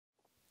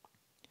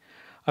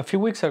A few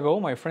weeks ago,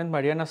 my friend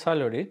Marijana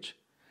Saloric,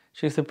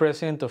 she's the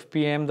president of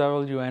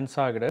PWN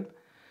Zagreb,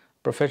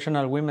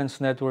 professional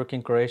women's network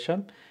in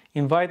Croatia,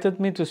 invited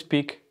me to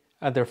speak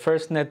at their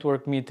first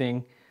network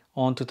meeting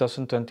on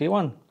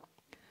 2021.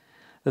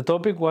 The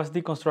topic was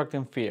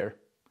Deconstructing Fear,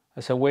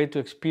 as a way to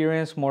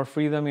experience more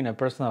freedom in a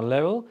personal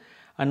level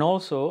and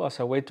also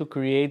as a way to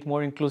create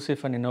more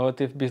inclusive and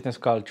innovative business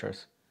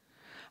cultures.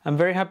 I'm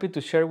very happy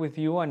to share with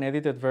you an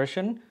edited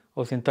version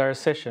of the entire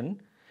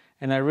session,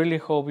 and I really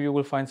hope you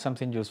will find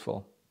something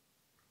useful.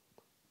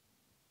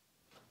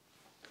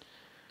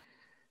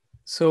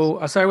 So,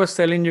 as I was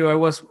telling you, I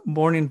was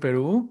born in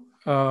Peru.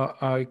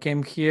 I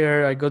came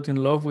here, I got in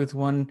love with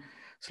one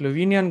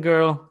Slovenian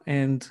girl,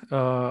 and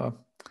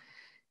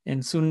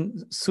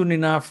soon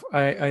enough,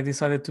 I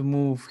decided to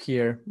move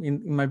here.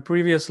 In my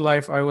previous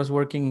life, I was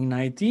working in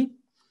IT.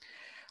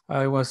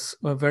 I was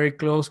a very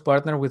close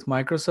partner with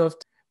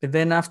Microsoft. But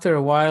then after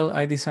a while,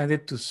 I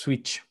decided to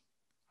switch.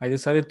 I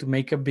decided to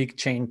make a big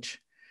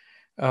change.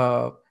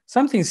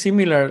 Something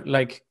similar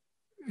like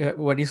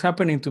what is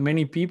happening to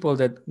many people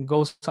that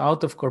goes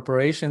out of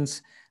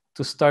corporations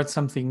to start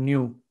something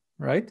new,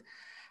 right?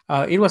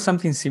 It was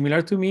something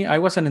similar to me. I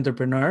was an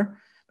entrepreneur,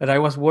 but I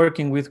was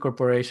working with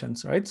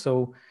corporations, right?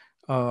 So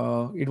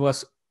it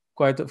was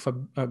quite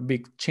a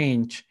big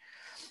change.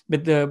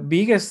 But the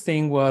biggest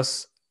thing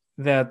was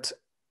that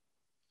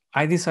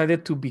I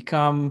decided to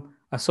become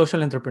a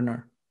social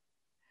entrepreneur.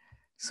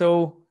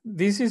 So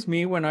this is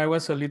me when I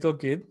was a little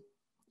kid,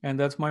 and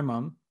that's my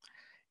mom.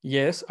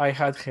 Yes, I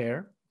had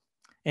hair,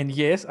 and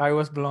yes, I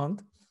was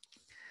blonde.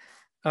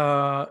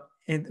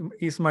 And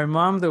is my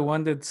mom the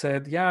one that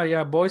said,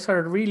 yeah, boys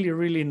are really,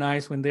 really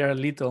nice when they are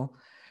little,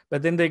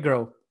 but then they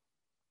grow.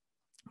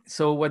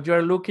 So what you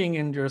are looking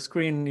in your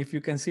screen, if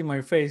you can see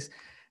my face,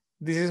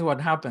 this is what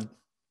happened.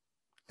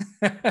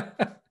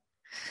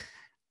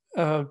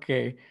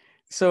 Okay,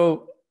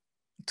 so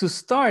to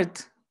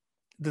start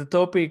the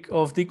topic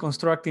of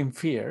deconstructing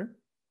fear,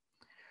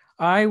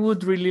 I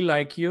would really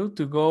like you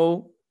to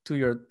go to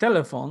your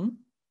telephone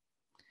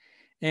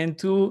and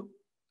to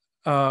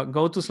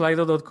go to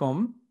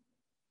slido.com,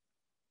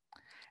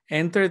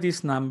 enter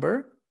this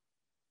number,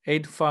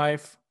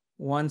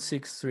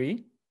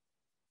 85163,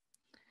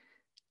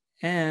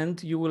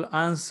 and you will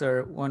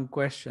answer one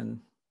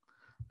question.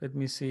 Let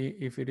me see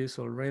if it is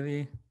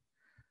already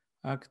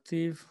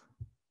active.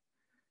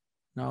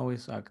 Now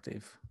it's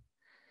active.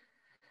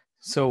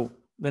 So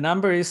the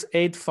number is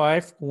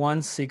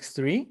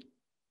 85163.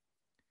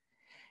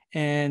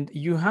 And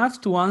you have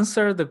to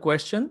answer the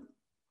question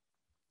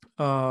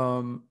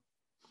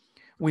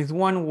with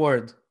one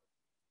word.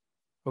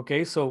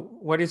 Okay, so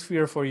what is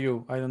fear for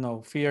you? I don't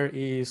know. Fear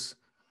is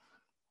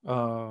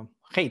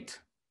hate,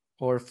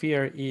 or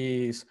fear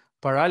is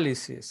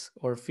paralysis,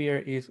 or fear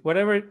is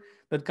whatever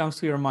that comes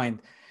to your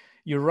mind.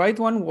 You write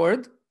one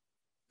word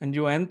and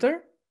you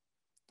enter,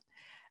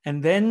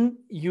 and then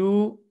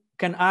you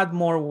can add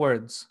more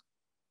words.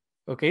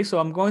 Okay, so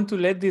I'm going to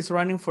let this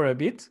running for a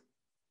bit.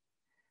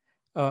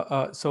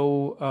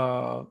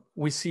 So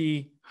we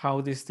see how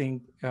this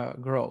thing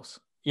grows.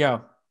 Yeah,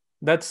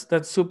 that's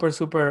super,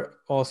 super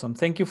awesome.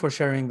 Thank you for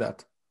sharing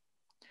that.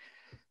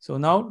 So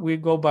now we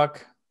go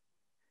back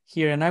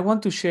here, and I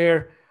want to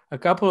share a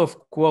couple of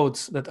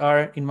quotes that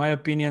are, in my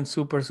opinion,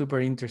 super,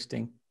 super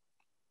interesting.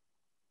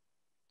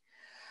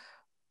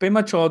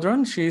 Pema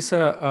Chodron, she's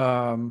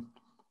a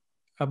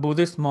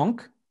Buddhist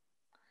monk,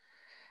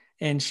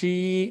 and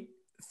she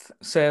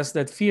says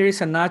that fear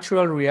is a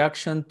natural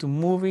reaction to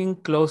moving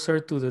closer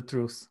to the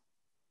truth.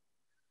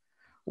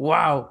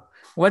 Wow,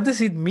 what does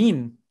it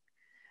mean?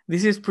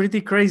 This is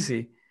pretty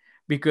crazy,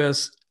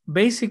 because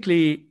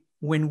basically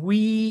when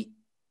we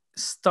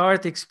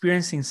start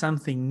experiencing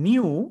something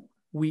new,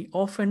 we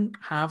often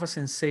have a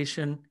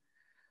sensation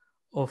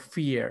of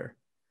fear.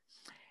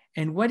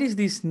 And what is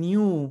this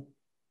new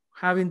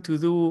having to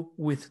do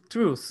with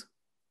truth?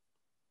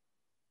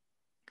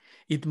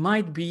 It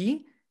might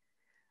be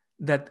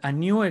that a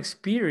new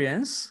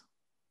experience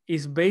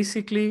is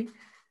basically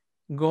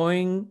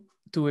going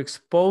to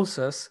expose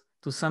us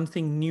to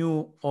something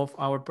new of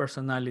our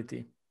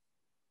personality.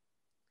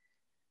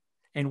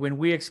 And when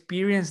we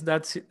experience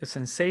that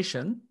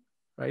sensation,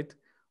 right,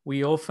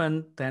 we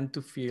often tend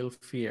to feel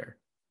fear.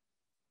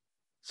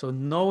 So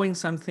knowing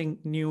something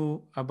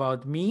new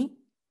about me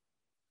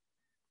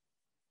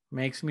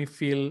makes me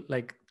feel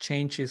like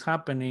change is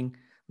happening,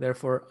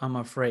 therefore I'm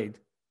afraid.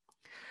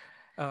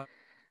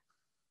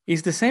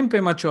 It's the same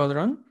Pema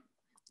Chodron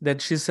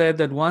that she said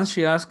that once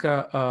she asked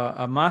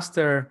a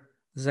master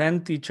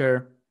Zen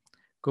teacher,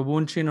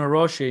 Kobun Chino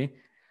Roshi,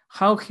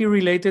 how he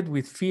related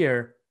with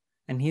fear.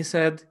 And he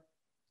said,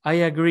 I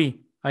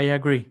agree.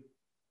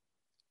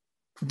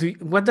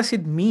 What does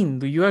it mean?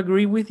 Do you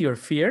agree with your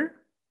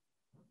fear?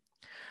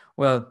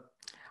 Well,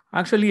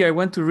 actually, I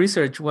went to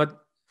research what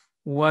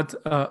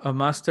a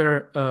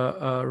master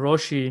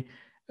Roshi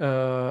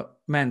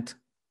meant.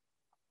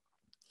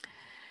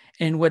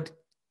 And what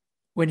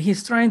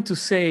he's trying to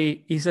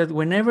say is that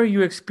whenever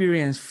you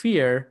experience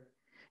fear,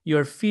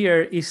 your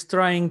fear is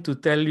trying to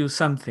tell you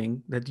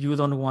something that you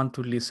don't want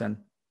to listen.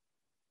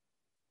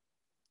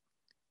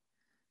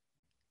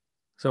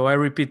 So I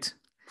repeat,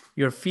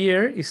 your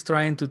fear is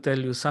trying to tell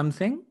you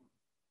something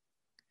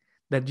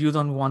that you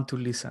don't want to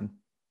listen.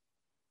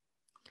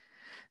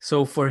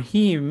 So for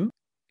him,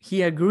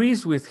 he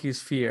agrees with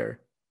his fear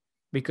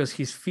because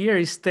his fear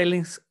is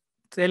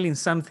telling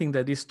something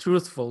that is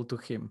truthful to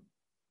him.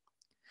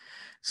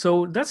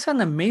 So that's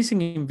an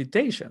amazing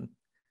invitation,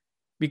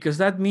 because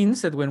that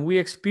means that when we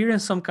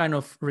experience some kind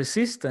of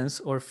resistance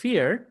or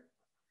fear,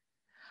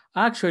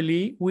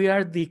 actually we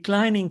are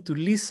declining to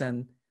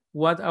listen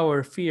what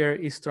our fear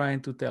is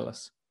trying to tell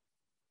us.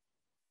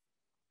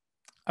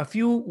 A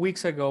few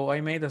weeks ago,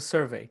 I made a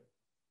survey,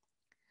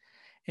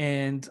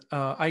 and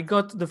I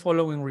got the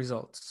following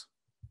results.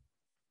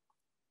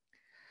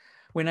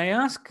 When I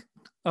asked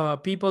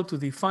people to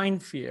define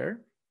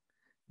fear,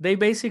 they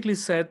basically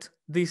said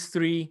these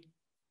three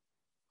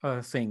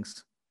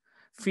things.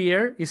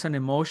 Fear is an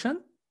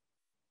emotion.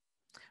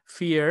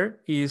 Fear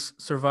is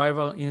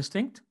survival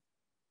instinct.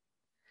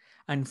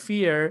 And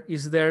fear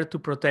is there to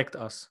protect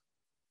us.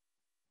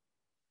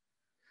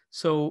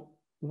 So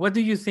what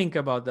do you think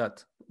about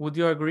that? Would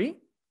you agree?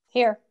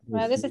 Here,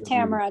 this is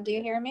Tamara. Do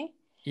you hear me?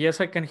 Yes,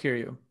 I can hear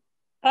you.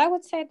 I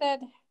would say that,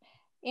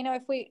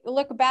 if we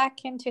look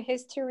back into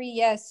history,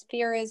 yes,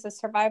 fear is a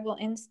survival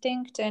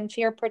instinct and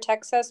fear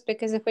protects us,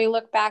 because if we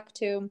look back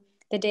to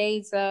the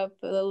days of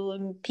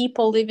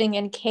people living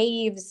in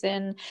caves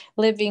and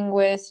living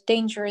with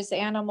dangerous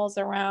animals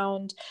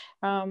around,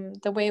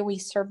 the way we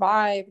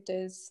survived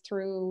is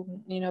through,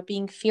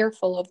 being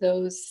fearful of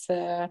those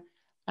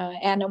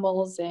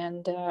animals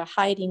and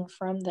hiding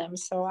from them.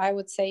 So I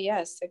would say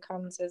yes, it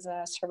comes as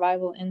a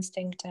survival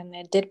instinct, and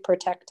it did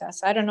protect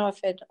us. I don't know if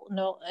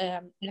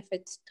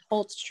it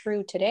holds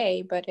true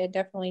today, but it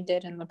definitely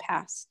did in the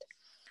past.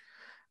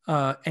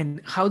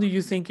 And how do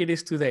you think it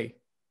is today?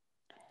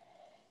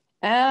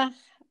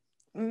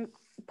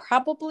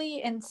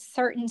 Probably in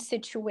certain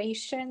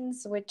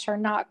situations which are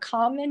not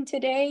common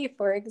today.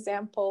 For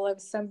example, if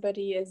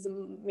somebody is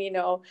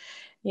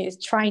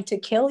trying to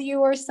kill you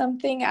or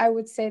something, I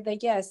would say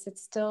that yes,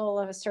 it's still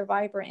a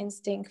survivor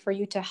instinct for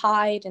you to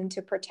hide and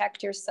to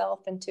protect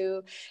yourself and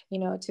to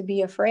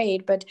be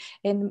afraid. But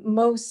in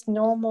most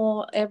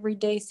normal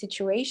everyday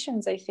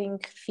situations, I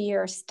think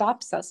fear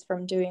stops us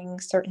from doing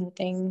certain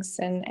things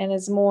and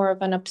is more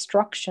of an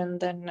obstruction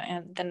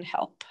than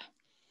help.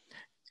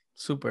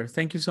 Super.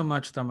 Thank you so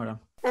much, Tamara.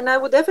 And I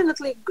would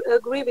definitely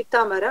agree with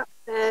Tamara.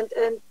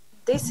 And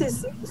this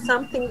is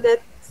something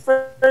that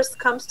first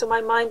comes to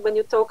my mind when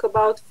you talk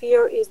about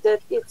fear, is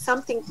that it's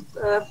something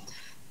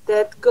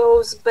that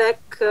goes back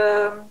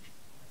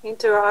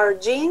into our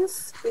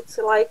genes. It's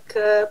like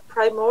a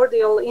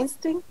primordial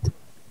instinct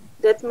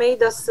that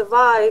made us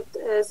survive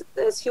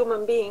as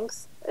human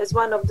beings, as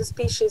one of the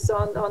species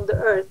on the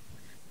earth.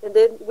 And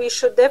then we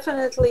should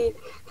definitely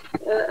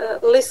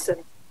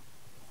listen.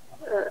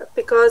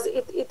 Because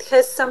it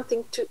has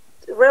something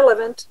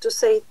relevant to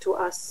say to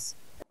us.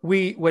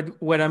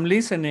 What I'm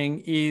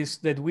listening is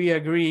that we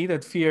agree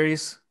that fear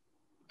is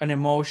an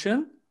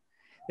emotion,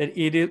 that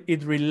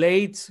it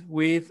relates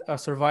with a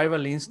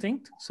survival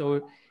instinct.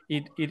 So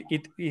it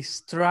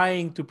is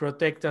trying to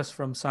protect us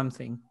from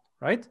something,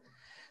 right?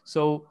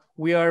 So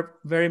we are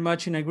very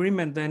much in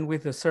agreement then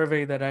with the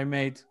survey that I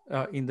made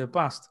in the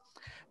past.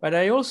 But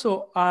I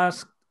also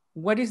asked,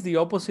 what is the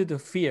opposite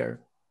of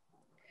fear?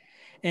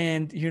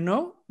 And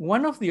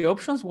one of the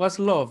options was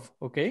love,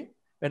 okay?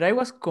 But I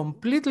was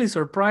completely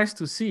surprised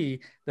to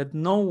see that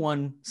no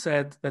one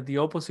said that the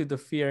opposite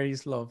of fear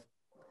is love.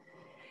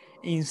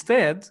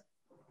 Instead,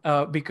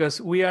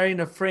 because we are in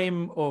a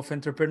frame of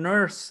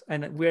entrepreneurs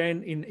and we're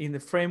in the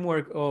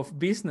framework of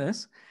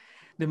business,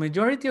 the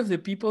majority of the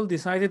people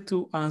decided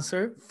to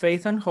answer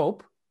faith and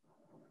hope,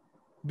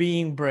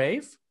 being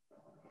brave,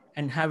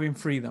 and having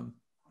freedom.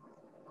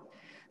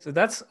 So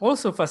that's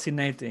also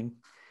fascinating,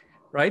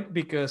 right?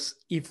 Because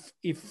if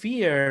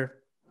fear,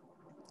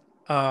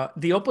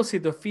 the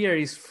opposite of fear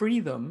is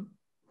freedom,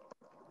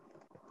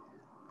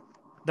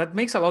 that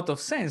makes a lot of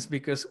sense,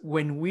 because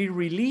when we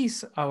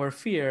release our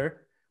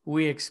fear,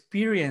 we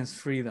experience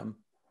freedom,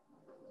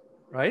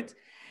 right?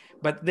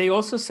 But they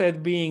also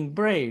said being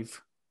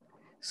brave.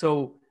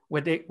 So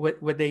what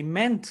they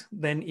meant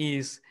then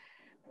is,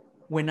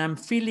 when I'm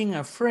feeling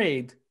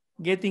afraid,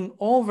 getting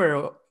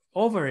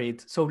over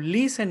it, so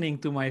listening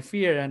to my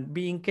fear and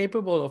being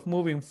capable of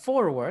moving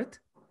forward,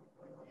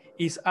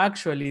 is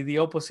actually the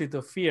opposite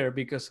of fear,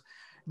 because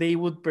they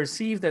would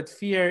perceive that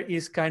fear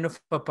is kind of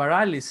a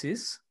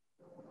paralysis,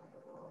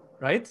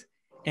 right?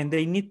 And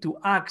they need to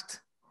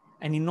act.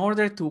 And in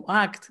order to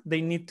act,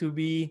 they need to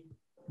be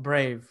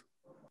brave.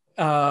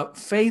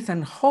 Faith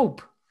and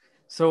hope.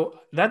 So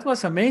that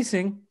was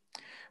amazing,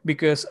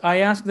 because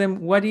I asked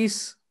them, what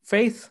is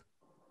faith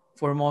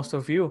for most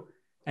of you?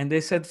 And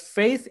they said,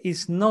 faith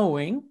is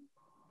knowing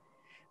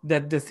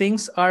that the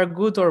things are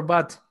good or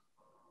bad,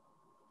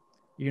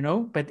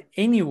 but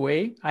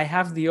anyway, I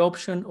have the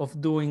option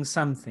of doing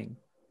something.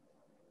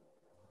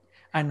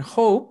 And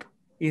hope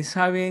is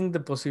having the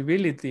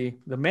possibility,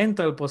 the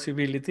mental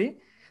possibility,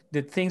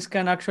 that things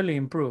can actually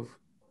improve.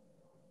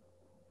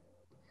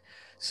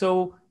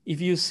 So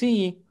if you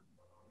see,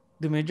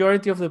 the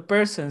majority of the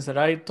persons that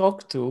I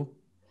talk to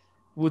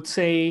would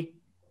say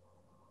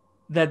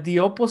that the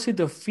opposite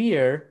of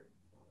fear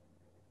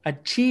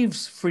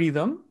achieves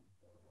freedom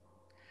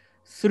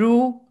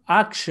through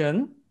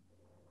action,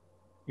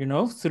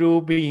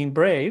 through being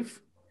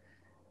brave.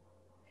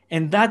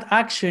 And that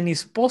action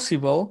is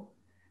possible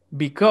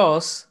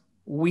because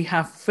we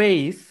have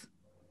faith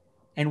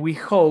and we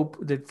hope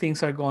that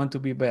things are going to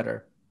be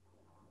better.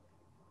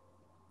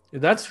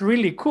 That's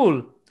really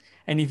cool.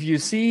 And if you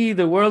see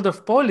the world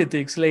of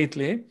politics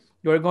lately,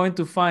 you are going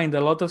to find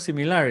a lot of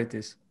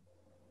similarities.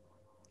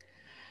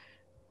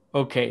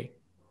 Okay.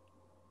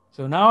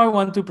 So now I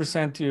want to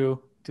present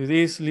you to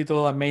this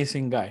little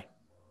amazing guy.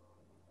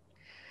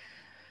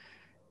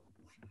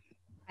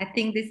 I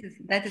think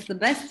that is the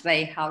best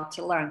way how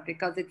to learn,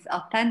 because it's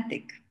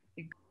authentic.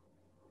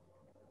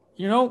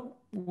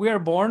 We are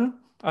born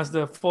as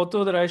the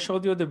photo that I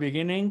showed you at the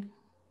beginning,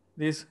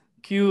 this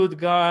cute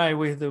guy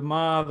with the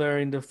mother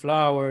in the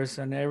flowers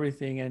and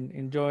everything and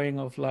enjoying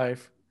of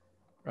life,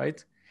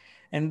 right?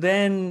 And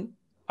then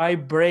I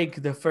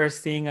break the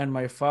first thing and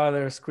my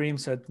father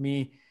screams at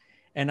me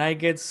and I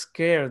get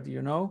scared,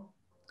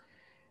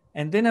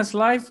 And then as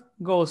life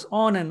goes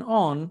on and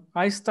on,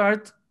 I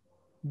start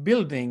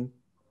building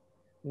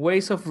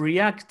ways of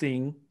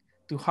reacting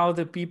to how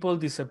the people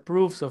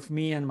disapproves of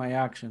me and my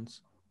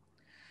actions.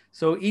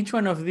 So each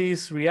one of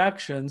these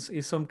reactions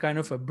is some kind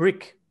of a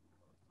brick.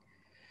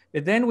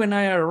 But then when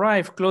I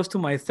arrive close to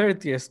my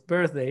 30th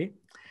birthday,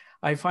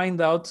 I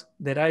find out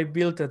that I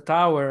built a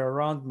tower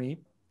around me.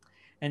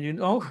 And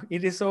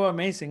it is so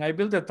amazing. I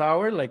built a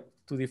tower like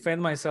to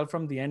defend myself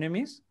from the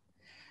enemies,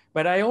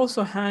 but I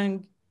also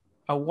hang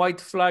a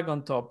white flag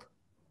on top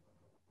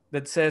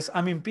that says,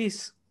 I'm in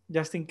peace,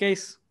 just in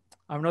case.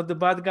 I'm not the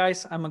bad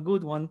guys, I'm a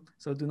good one,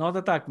 so do not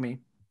attack me.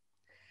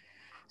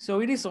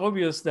 So it is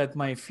obvious that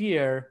my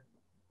fear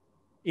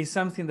is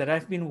something that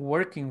I've been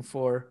working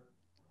for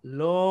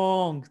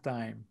long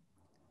time,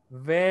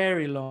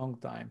 very long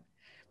time.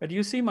 But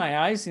you see my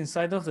eyes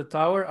inside of the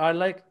tower are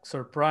like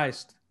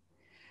surprised.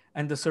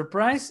 And the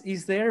surprise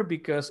is there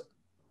because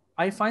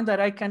I find that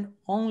I can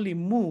only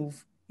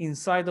move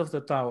inside of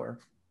the tower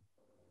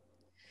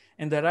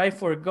and that I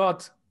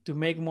forgot to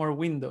make more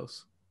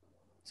windows.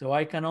 So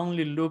I can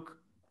only look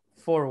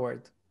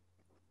forward.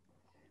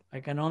 I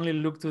can only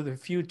look to the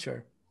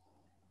future,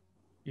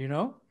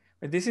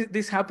 But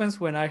this happens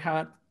when I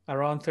had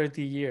around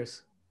 30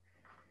 years,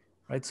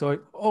 right? So,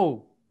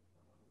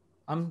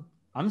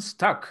 I'm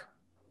stuck,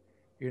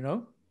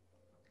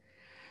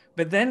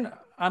 But then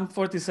I'm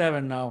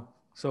 47 now.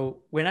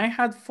 So when I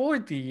had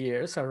 40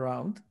 years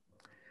around,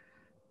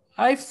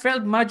 I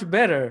felt much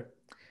better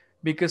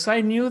because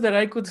I knew that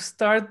I could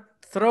start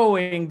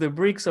throwing the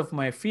bricks of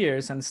my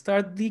fears and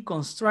start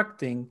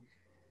deconstructing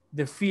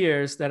the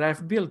fears that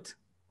I've built.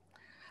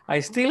 I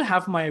still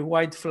have my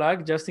white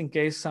flag just in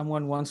case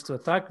someone wants to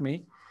attack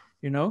me,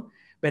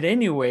 But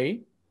anyway,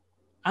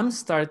 I'm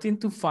starting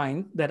to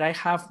find that I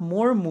have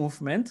more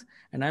movement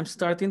and I'm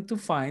starting to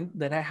find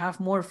that I have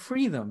more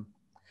freedom.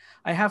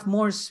 I have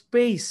more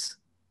space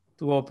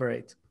to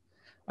operate.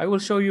 I will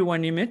show you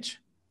one image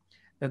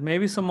that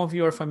maybe some of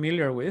you are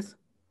familiar with.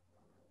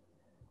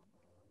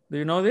 Do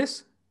you know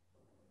this?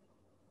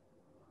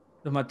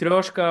 The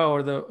matryoshka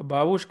or the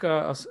babushka,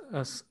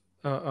 as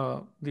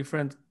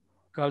different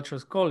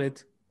cultures call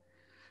it.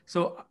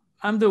 So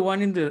I'm the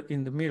one in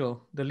the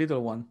middle, the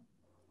little one,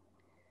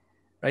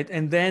 right?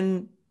 And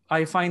then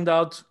I find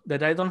out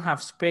that I don't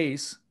have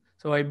space,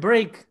 so I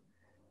break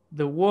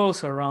the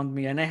walls around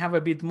me and I have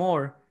a bit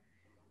more.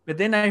 But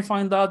then I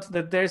find out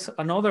that there's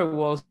another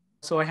wall,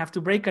 so I have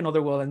to break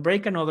another wall and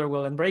break another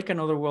wall and break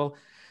another wall,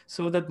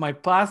 so that my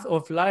path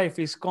of life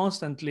is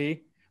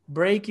constantly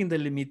breaking the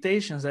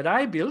limitations that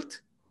I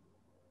built,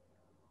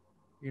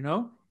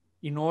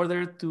 in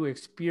order to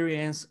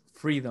experience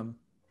freedom.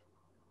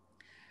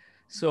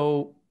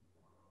 So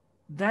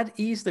that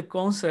is the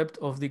concept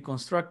of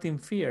deconstructing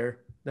fear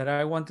that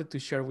I wanted to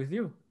share with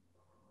you.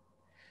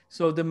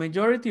 So the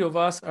majority of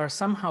us are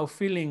somehow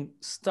feeling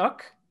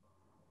stuck.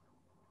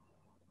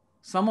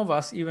 Some of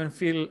us even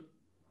feel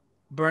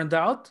burned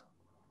out.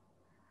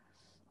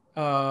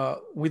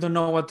 We don't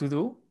know what to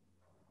do.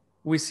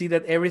 We see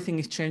that everything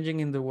is changing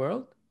in the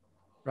world,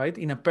 right?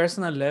 In a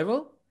personal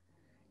level,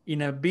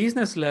 in a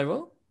business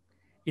level,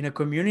 in a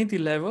community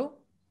level.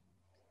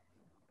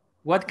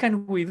 What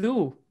can we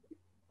do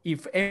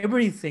if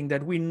everything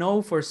that we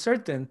know for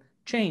certain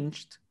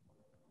changed?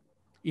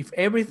 If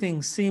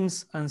everything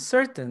seems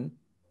uncertain,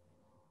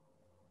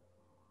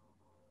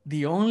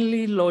 the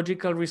only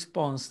logical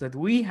response that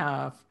we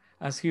have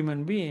as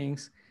human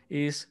beings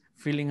is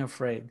feeling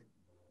afraid.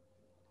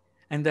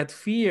 And that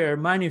fear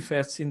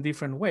manifests in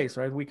different ways,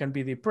 right? We can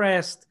be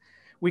depressed.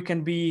 We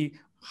can be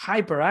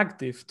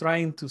hyperactive,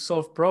 trying to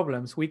solve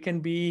problems. We can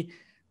be,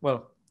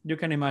 well, you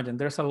can imagine,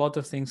 there's a lot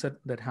of things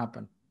that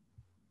happen.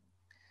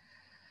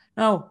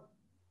 Now,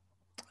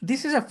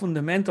 this is a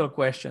fundamental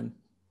question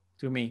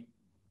to me.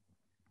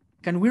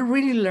 Can we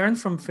really learn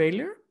from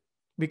failure?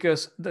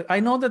 Because I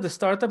know that the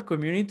startup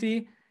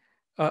community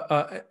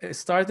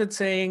started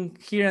saying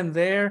here and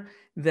there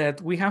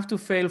that we have to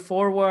fail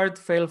forward,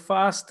 fail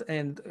fast,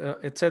 and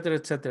et cetera,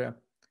 et cetera.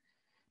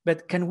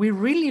 But can we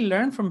really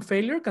learn from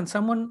failure? Can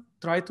someone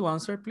try to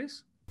answer,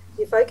 please?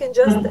 If I can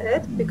just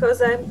add,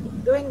 because I'm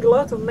doing a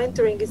lot of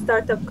mentoring in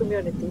startup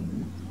community.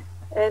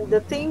 And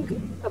the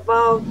thing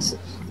about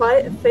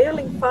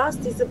failing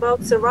fast is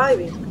about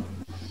surviving.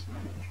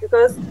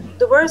 Because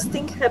the worst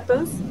thing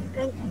happens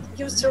and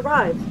you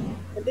survive.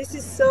 And this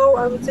is so,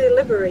 I would say,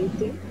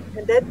 liberating.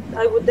 And that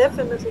I would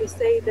definitely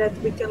say that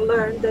we can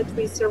learn that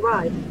we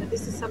survive. And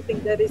this is something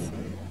that is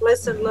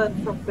lesson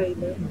learned from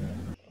failure.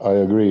 I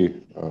agree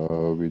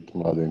with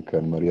Mladenka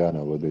and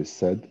Marijana, what they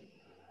said.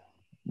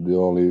 The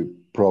only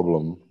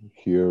problem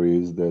here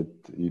is that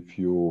if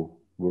you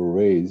were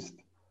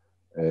raised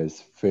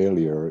as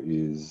failure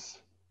is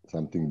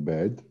something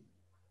bad,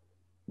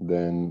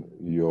 then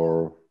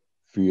your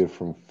fear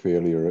from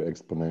failure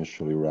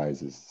exponentially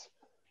rises.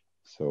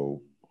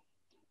 So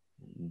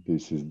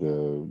this is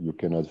you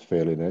cannot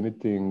fail in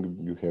anything,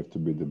 you have to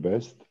be the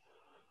best.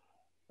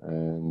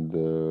 And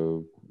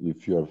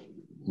if you're,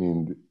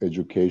 the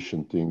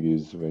education thing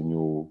is when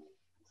you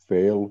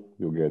fail,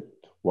 you get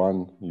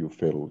 1, you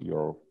fail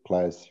your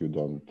class, you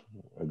don't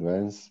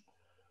advance.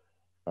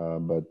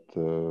 But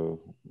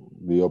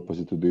the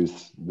opposite to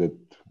this, that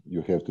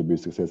you have to be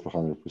successful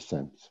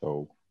 100%.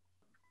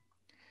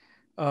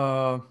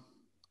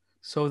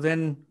 So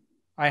then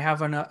I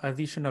have an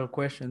additional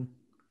question.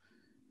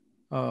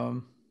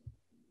 How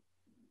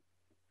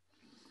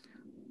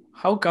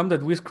come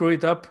that we screw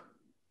it up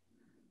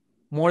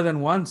more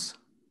than once?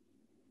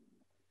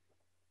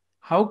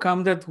 How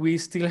come that we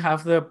still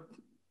have the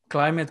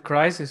climate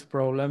crisis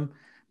problem,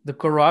 the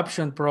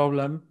corruption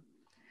problem?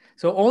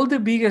 So all the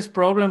biggest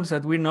problems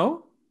that we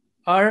know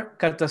are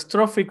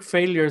catastrophic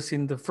failures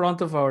in the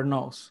front of our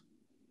nose.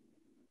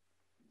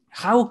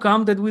 How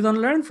come that we don't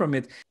learn from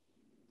it?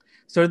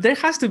 So there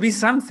has to be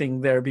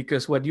something there,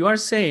 because what you are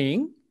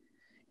saying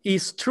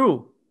is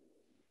true.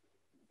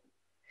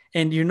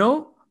 And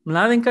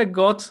Mladenka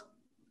got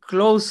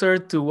closer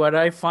to what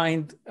I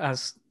find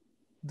as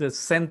the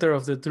center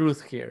of the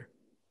truth here.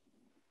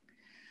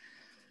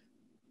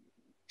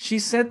 She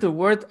said the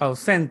word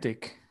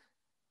authentic.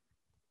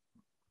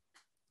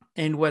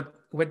 And what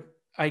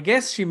I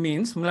guess she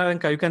means,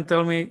 Mladenka, you can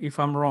tell me if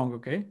I'm wrong,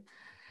 okay?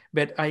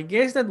 But I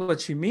guess that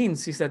what she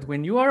means is that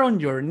when you are on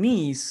your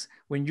knees,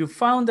 when you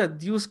found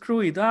that you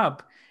screw it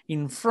up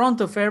in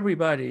front of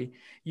everybody,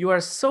 you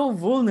are so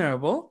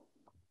vulnerable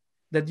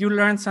that you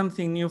learn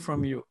something new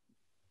from you.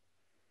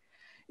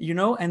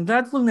 And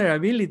that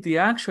vulnerability,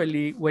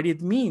 actually, what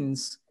it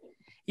means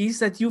is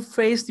that you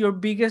faced your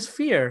biggest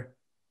fear.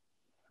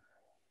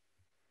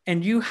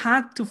 And you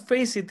had to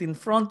face it in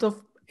front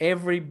of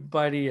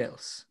everybody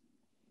else.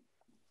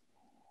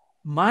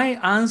 My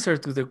answer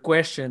to the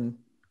question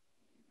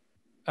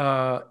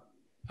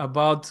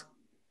about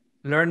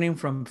learning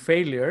from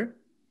failure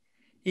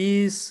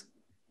is,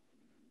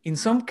 in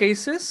some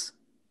cases,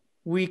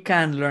 we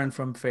can learn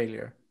from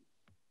failure,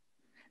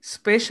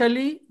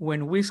 especially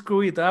when we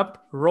screw it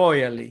up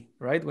royally,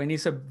 right? When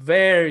it's a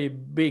very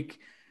big,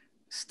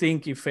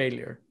 stinky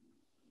failure.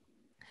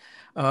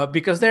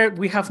 Because there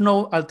we have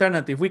no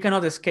alternative. We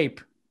cannot escape,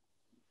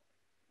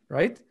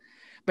 right?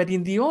 But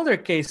in the other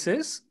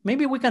cases,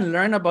 maybe we can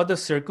learn about the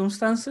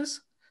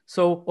circumstances.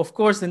 So, of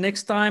course, the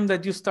next time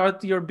that you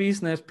start your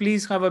business,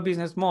 please have a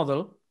business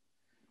model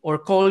or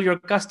call your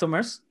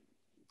customers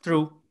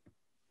through,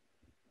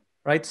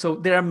 right? So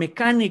there are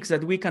mechanics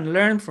that we can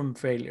learn from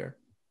failure.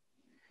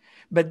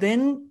 But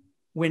then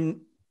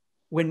when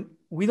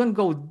we don't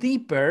go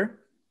deeper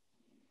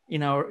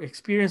in our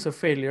experience of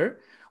failure,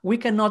 we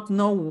cannot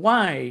know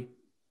why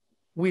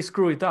we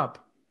screw it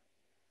up.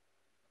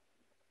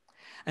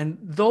 And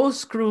those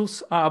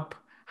screws up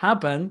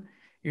happen,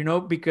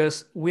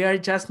 because we are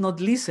just not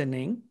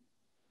listening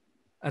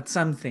at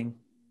something.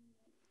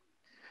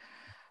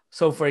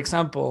 So, for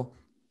example,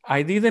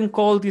 I didn't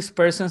call these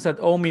persons that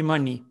owe me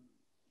money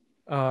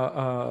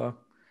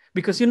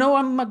because,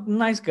 I'm a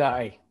nice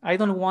guy. I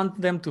don't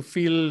want them to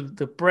feel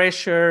the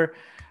pressure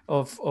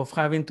of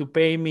having to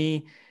pay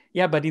me.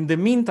 Yeah, but in the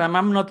meantime,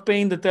 I'm not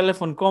paying the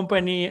telephone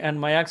company and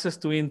my access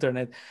to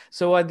internet.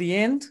 So at the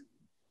end,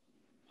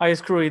 I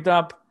screw it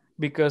up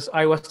because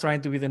I was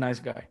trying to be the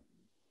nice guy.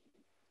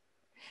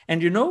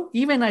 And,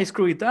 even I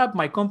screw it up,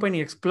 my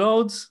company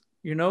explodes,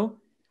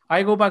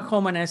 I go back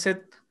home and I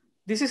said,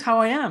 this is how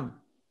I am.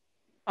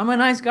 I'm a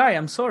nice guy.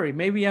 I'm sorry.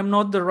 Maybe I'm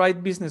not the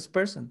right business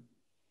person.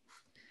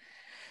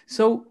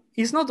 So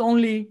it's not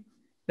only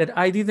that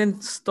I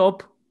didn't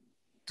stop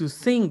to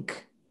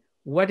think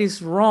what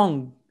is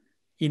wrong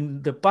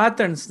in the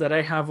patterns that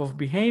I have of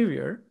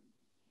behavior,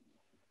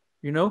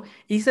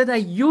 is that I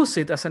use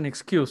it as an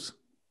excuse.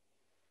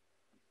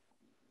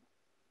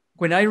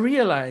 When I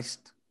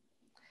realized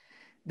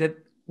that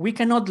we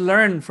cannot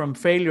learn from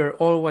failure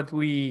all what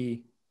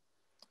we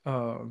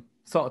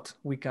thought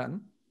we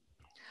can,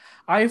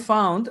 I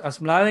found, as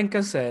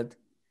Mladenka said,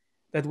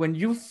 that when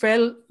you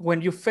fail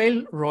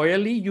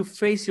royally, you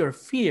face your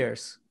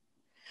fears.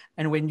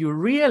 And when you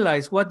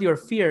realize what your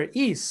fear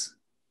is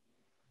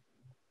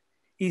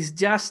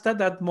just at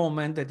that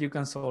moment that you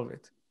can solve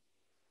it.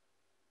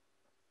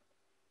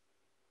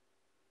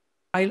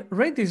 I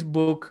read this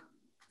book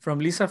from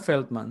Lisa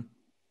Feldman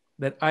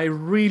that I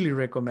really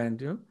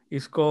recommend you.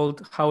 It's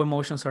called How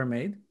Emotions Are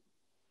Made.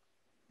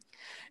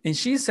 And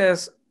she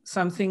says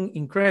something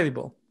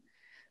incredible.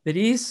 That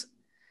is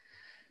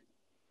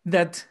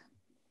that,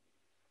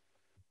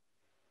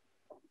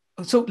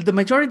 so the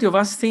majority of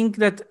us think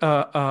that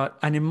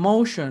an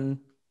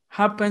emotion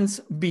happens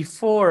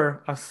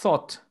before a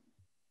thought,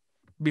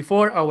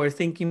 before our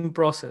thinking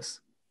process.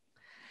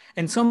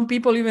 And some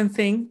people even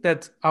think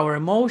that our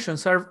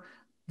emotions are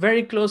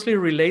very closely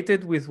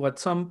related with what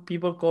some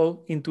people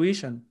call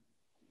intuition.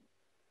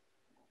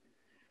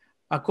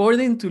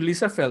 According to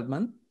Lisa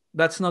Feldman,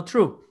 that's not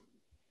true.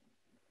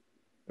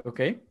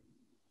 Okay?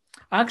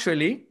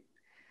 Actually,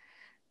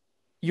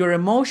 your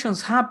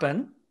emotions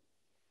happen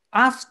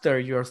after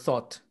your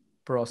thought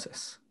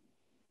process.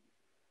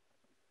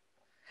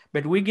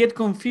 But we get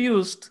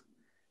confused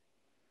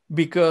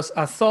because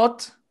a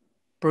thought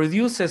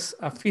produces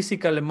a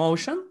physical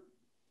emotion,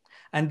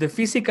 and the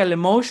physical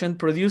emotion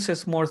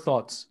produces more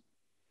thoughts.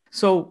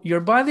 So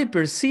your body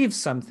perceives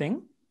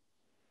something.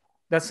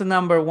 That's the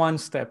number one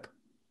step.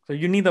 So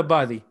you need a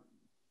body.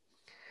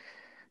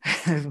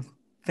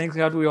 Thank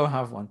God we all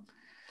have one.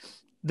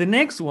 The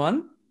next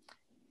one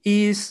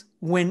is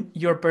when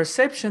your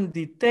perception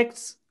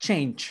detects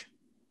change.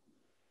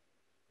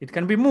 It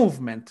can be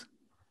movement,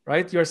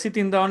 right? You're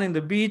sitting down in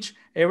the beach,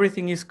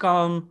 everything is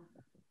calm,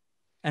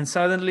 and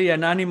suddenly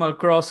an animal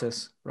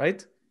crosses,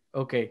 right?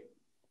 Okay.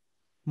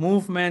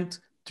 Movement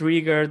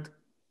triggered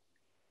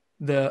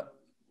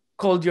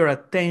called your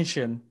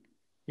attention,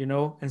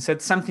 and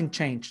said something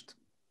changed.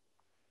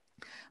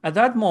 At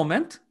that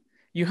moment,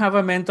 you have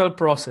a mental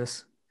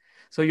process.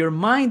 So your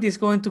mind is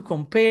going to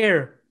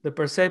compare the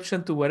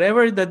perception to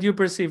whatever that you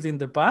perceived in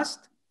the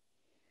past,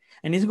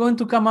 and it's going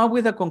to come up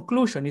with a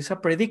conclusion. It's a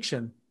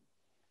prediction.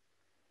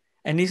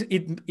 And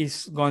it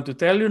is going to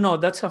tell you, no,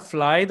 that's a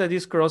fly that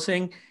is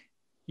crossing.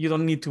 You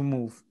don't need to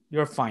move.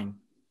 You're fine.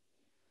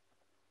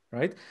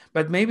 Right?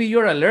 But maybe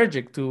you're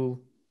allergic to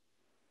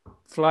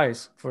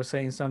flies, for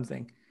saying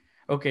something.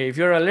 Okay, if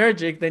you're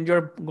allergic, then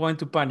you're going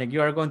to panic.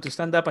 You are going to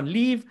stand up and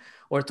leave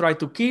or try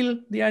to kill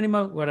the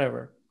animal,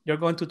 whatever. You're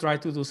going to try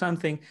to do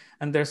something,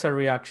 and there's a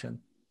reaction.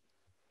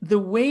 The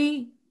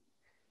way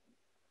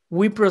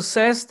we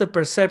process the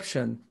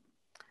perception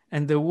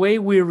and the way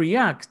we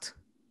react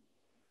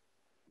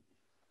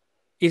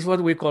is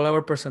what we call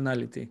our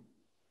personality.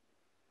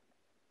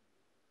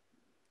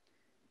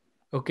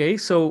 Okay,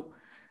 so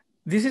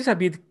this is a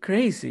bit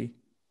crazy,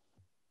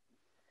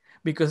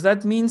 because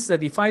that means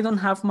that if I don't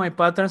have my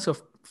patterns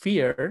of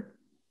fear,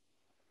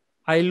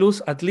 I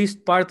lose at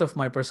least part of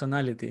my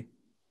personality.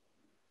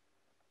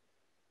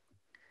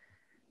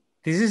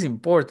 This is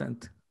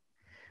important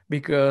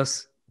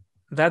because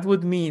that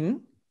would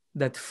mean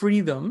that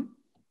freedom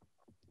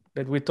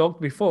that we talked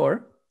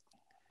before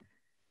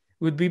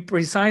would be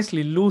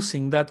precisely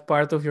losing that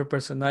part of your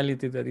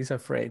personality that is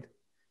afraid.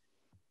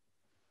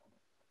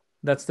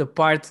 That's the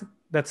part,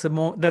 that's the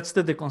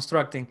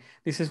deconstructing.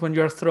 This is when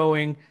you're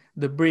throwing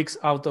the bricks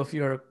out of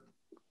your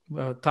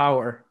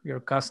tower, your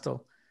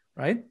castle,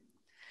 right?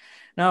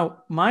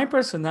 Now, my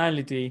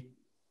personality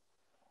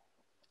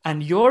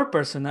and your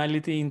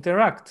personality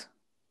interact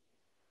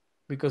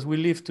because we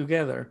live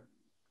together.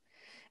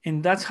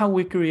 And that's how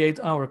we create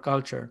our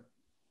culture.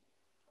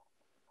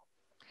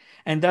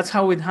 And that's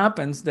how it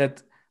happens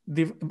that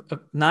the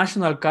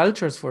national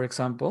cultures, for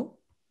example,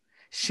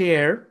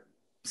 share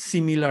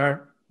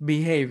similar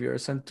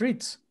behaviors and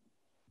traits,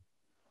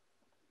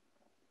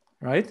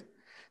 right?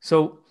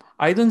 So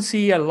I don't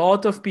see a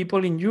lot of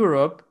people in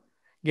Europe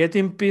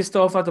getting pissed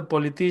off at the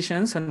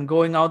politicians and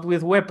going out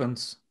with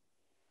weapons,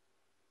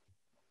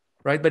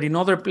 right? But in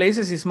other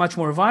places, it's much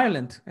more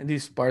violent, and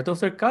it's part of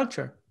their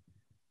culture.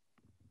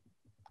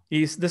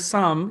 Is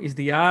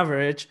the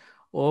average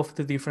of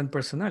the different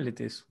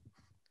personalities.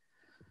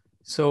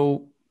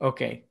 So,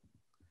 okay.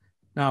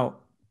 Now,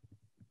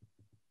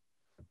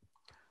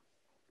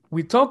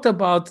 we talked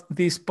about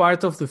this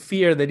part of the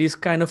fear that is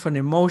kind of an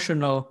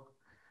emotional,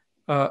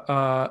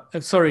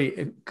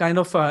 kind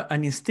of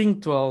an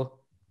instinctual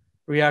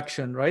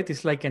reaction, right?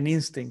 It's like an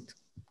instinct.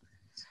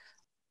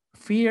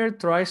 Fear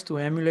tries to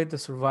emulate the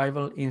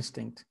survival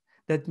instinct.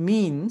 That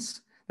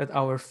means that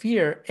our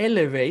fear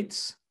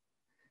elevates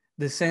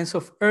the sense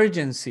of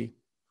urgency,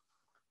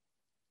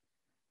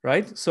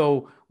 right?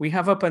 So we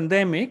have a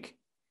pandemic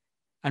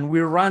and we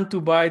run to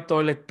buy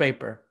toilet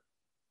paper,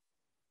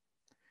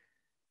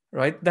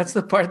 right? That's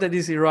the part that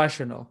is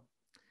irrational.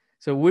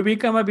 So we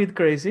become a bit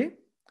crazy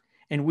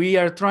and we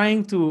are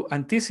trying to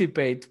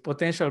anticipate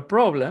potential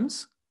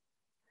problems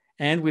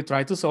and we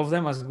try to solve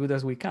them as good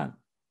as we can.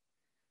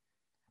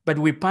 But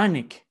we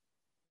panic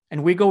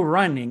and we go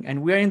running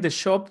and we are in the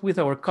shop with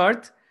our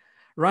cart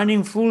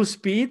running full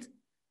speed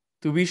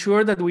to be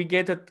sure that we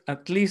get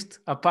at least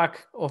a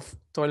pack of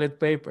toilet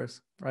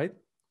papers, right?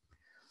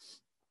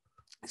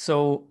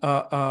 So,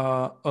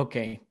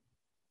 okay.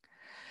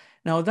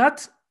 Now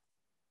that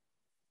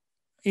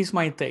is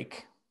my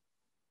take.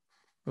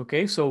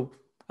 Okay, so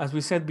as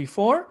we said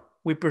before,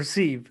 we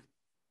perceive.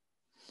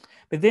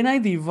 But then I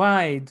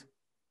divide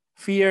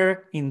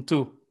fear in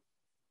two.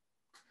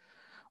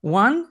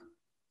 One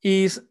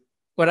is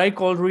what I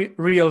call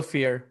real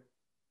fear.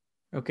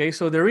 Okay,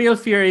 so the real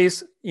fear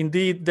is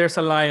indeed there's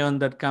a lion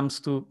that comes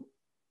to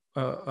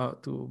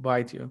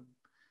bite you.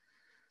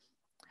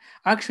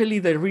 Actually,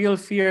 the real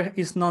fear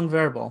is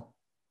nonverbal.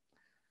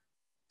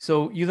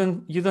 So you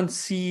don't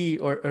see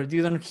or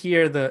you don't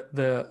hear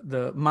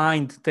the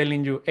mind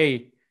telling you,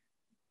 hey,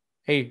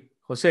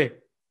 Jose,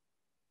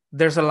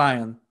 there's a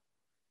lion.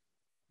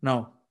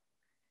 No,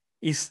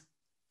 it's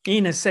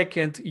in a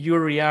second you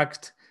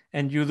react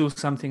and you do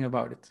something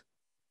about it,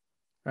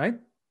 right?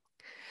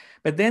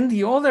 But then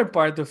the other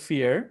part of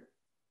fear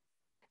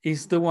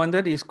is the one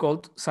that is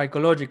called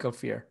psychological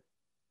fear.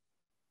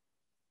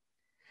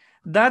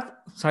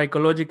 That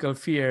psychological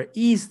fear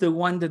is the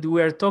one that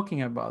we are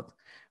talking about,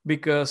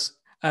 because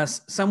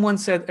as someone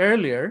said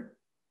earlier,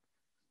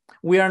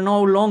 we are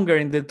no longer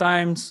in the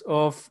times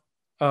of,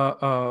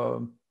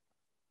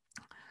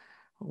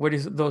 what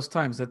is those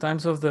times? The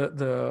times of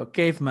the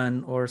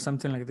caveman or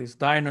something like this,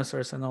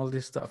 dinosaurs and all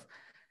this stuff.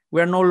 We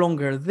are no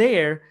longer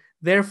there.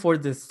 Therefore,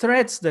 the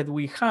threats that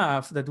we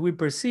have, that we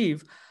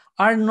perceive,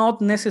 are not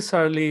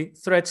necessarily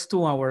threats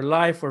to our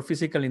life or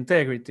physical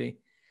integrity.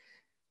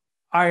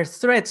 Are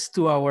threats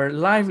to our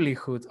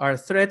livelihood, are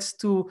threats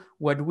to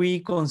what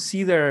we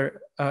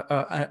consider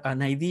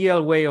an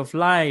ideal way of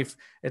life,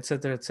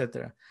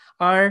 etc.,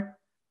 are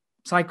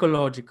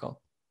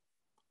psychological.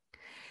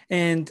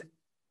 And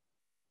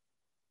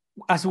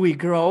as we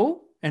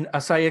grow, and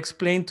as I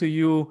explained to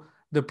you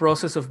the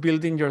process of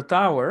building your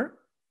tower,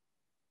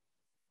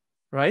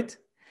 right?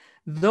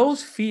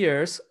 Those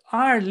fears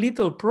are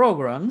little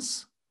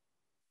programs,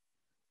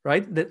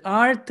 right, that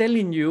are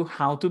telling you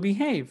how to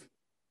behave.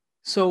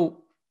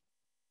 So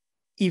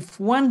if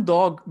one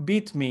dog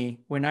bit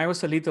me when I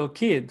was a little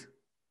kid,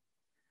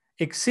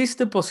 exists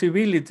the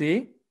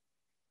possibility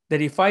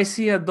that if I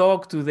see a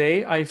dog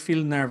today, I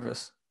feel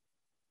nervous.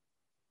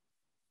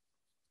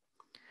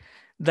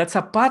 That's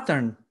a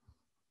pattern.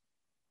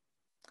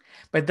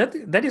 But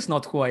that is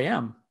not who I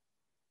am.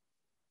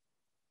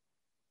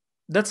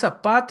 That's a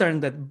pattern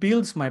that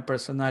builds my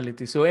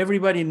personality. So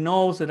everybody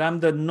knows that I'm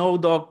the no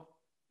dog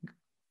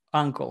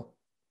uncle.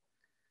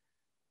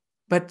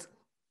 But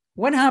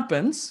what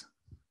happens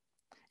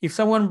if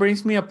someone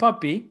brings me a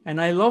puppy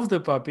and I love the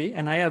puppy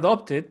and I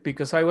adopt it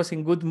because I was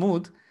in good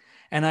mood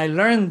and I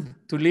learned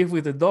to live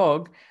with the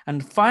dog,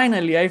 and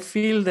finally I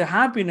feel the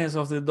happiness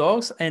of the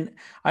dogs and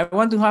I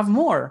want to have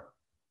more?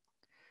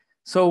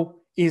 So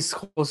is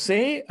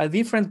Jose a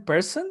different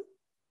person?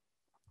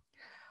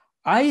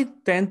 I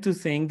tend to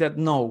think that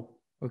no,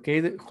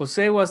 okay?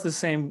 Jose was the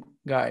same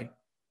guy.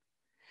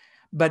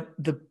 But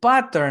the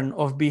pattern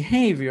of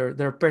behavior,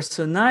 their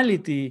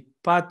personality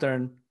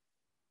pattern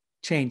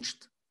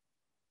changed.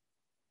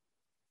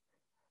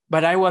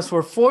 But I was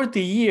for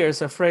 40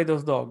 years afraid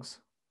of dogs.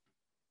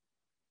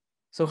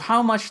 So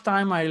how much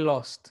time I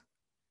lost?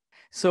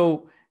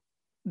 So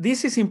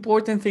this is an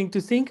important thing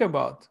to think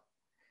about,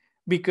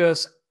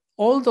 because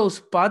all those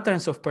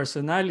patterns of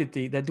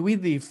personality that we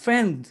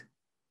defend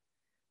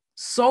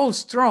so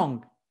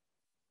strong,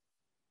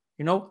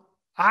 you know,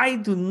 I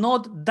do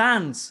not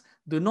dance.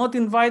 Do not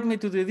invite me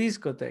to the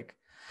discotheque.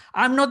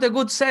 I'm not a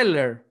good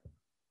seller.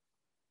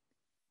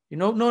 You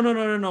know,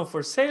 no.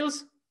 For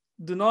sales,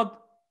 do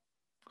not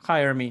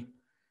hire me.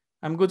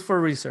 I'm good for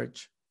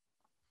research.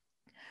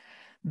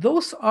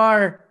 Those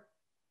are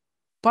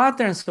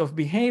patterns of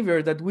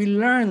behavior that we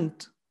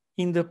learned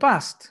in the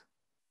past.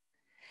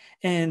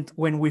 And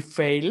when we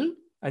fail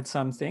at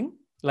something,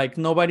 like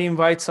nobody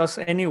invites us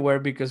anywhere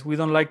because we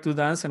don't like to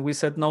dance and we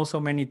said no so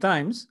many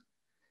times,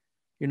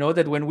 you know,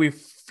 that when we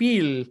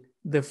feel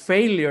the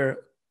failure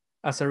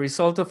as a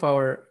result of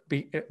our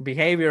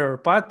behavior or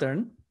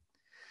pattern,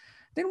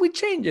 then we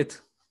change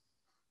it.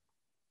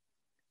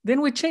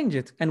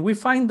 And we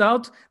find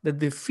out that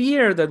the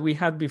fear that we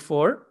had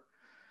before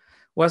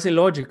was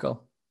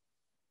illogical,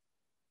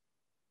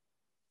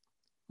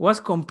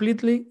 was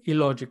completely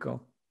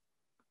illogical.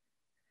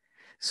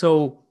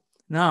 So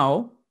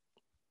now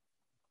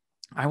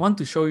I want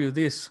to show you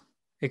this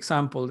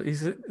example.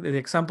 This is the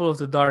example of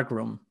the dark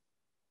room.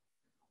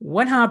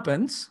 What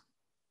happens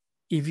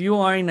if you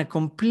are in a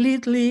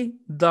completely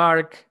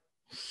dark,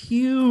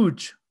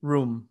 huge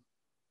room?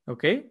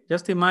 Okay,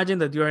 just imagine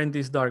that you are in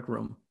this dark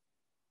room.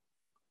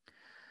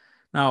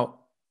 Now,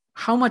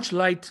 how much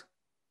light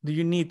do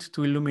you need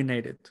to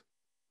illuminate it?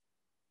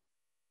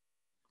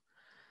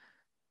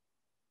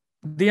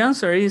 The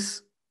answer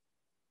is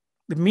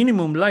the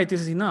minimum light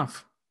is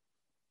enough.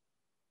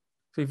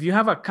 So if you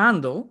have a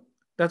candle,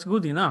 that's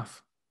good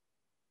enough.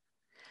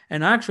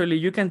 And actually,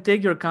 you can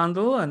take your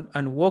candle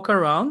and walk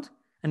around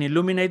and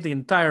illuminate the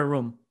entire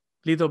room,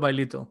 little by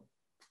little.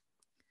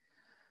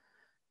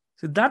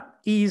 So that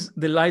is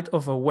the light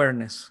of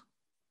awareness.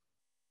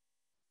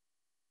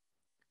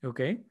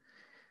 Okay?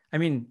 I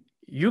mean,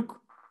 you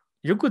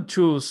could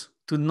choose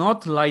to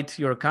not light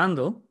your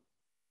candle.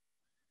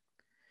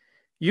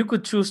 You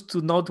could choose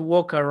to not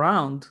walk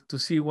around to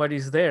see what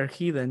is there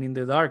hidden in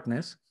the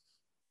darkness.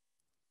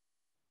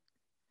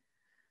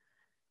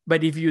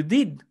 But if you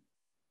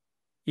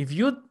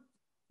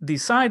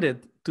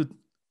decided to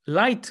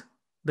light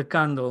the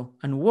candle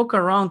and walk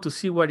around to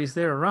see what is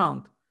there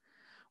around,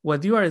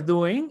 what you are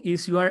doing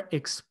is you are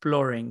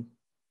exploring.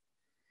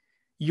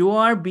 You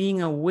are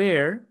being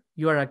aware,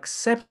 you are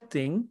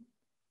accepting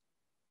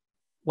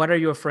what are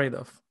you afraid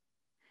of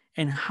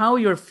and how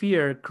your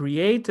fear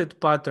created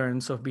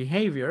patterns of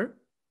behavior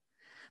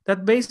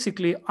that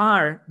basically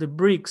are the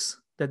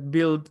bricks that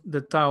build the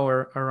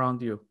tower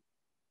around you.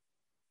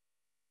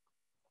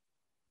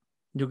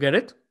 You get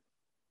it?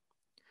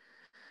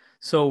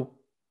 So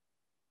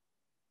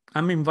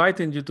I'm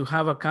inviting you to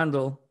have a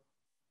candle.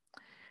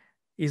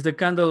 Is the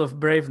candle of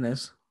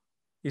braveness,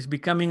 is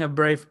becoming a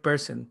brave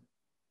person,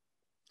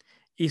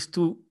 is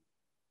to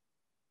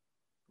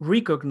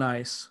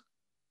recognize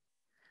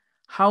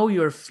how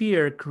your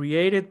fear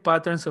created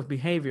patterns of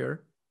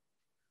behavior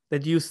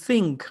that you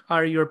think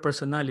are your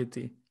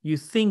personality. You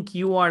think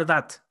you are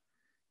that.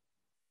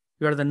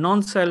 You are the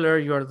non-seller,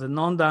 you are the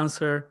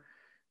non-dancer,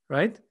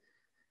 right?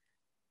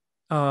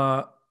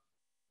 And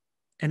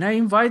I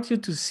invite you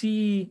to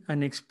see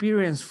and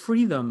experience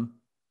freedom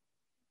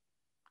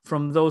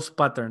from those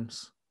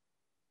patterns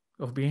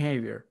of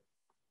behavior.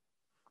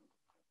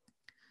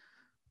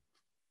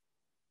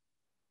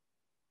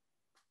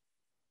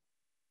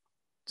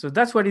 So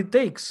that's what it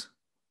takes,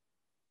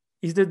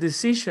 is the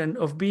decision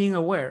of being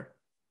aware.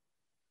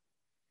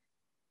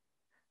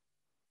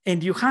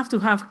 And you have to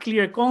have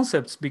clear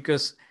concepts,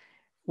 because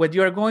what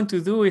you are going to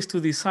do is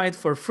to decide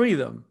for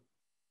freedom,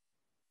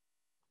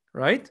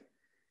 right?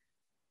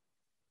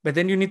 But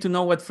then you need to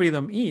know what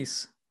freedom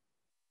is.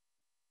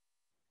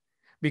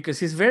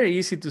 Because it's very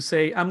easy to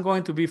say, I'm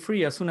going to be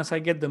free as soon as I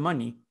get the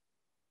money.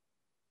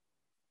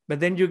 But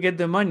then you get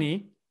the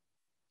money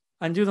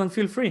and you don't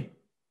feel free.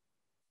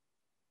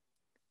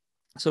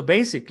 So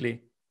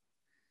basically,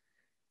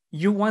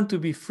 you want to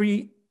be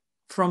free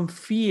from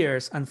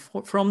fears and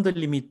from the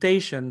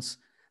limitations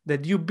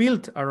that you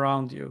built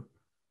around you,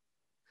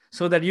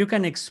 so that you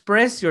can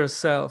express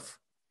yourself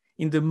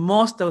in the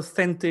most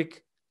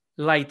authentic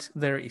light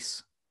there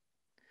is.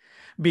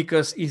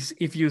 Because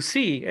if you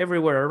see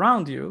everywhere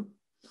around you,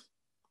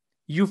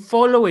 you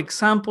follow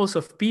examples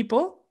of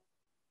people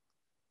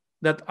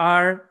that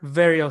are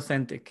very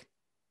authentic.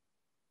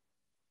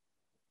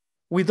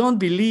 We don't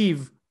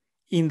believe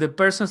in the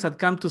persons that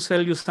come to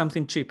sell you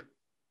something cheap.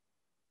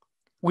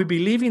 We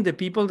believe in the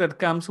people that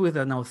comes with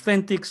an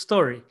authentic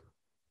story.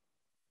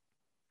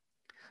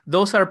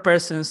 Those are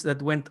persons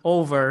that went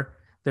over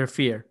their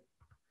fear.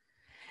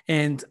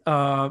 And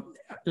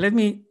let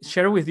me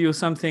share with you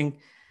something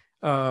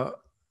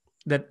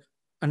that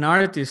an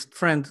artist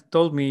friend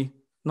told me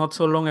not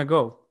so long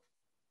ago.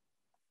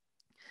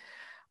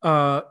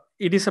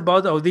 It is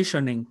about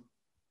auditioning.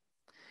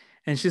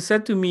 And she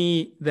said to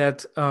me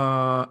that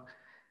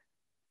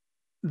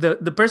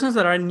the persons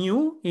that are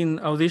new in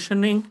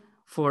auditioning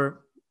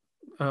for,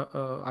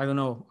 I don't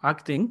know,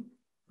 acting,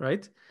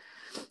 right?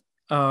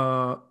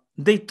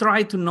 They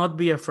try to not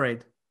be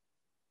afraid.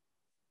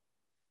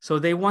 So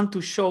they want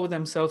to show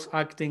themselves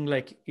acting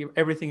like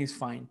everything is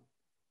fine.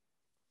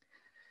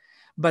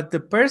 But the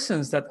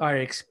persons that are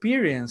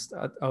experienced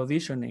at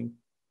auditioning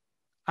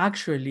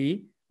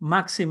actually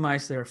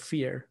maximize their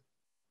fear,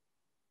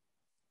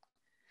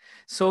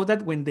 so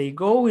that when they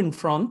go in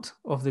front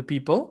of the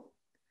people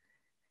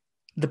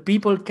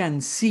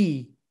can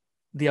see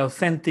the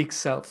authentic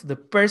self, the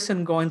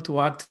person going to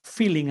act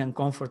feeling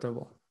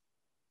uncomfortable.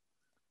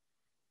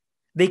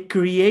 They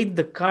create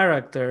the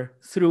character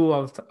through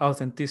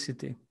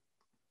authenticity.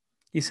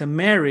 It's a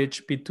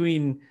marriage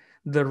between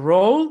the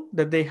role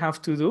that they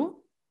have to do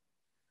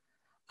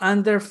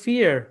and their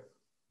fear.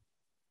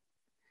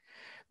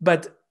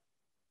 But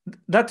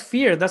that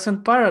fear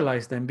doesn't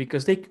paralyze them,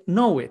 because they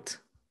know it.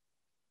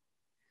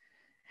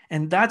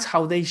 And that's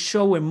how they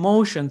show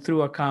emotion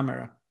through a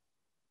camera.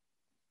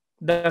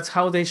 That's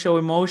how they show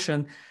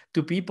emotion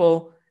to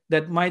people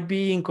that might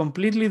be in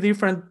completely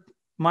different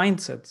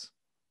mindsets.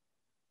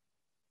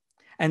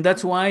 And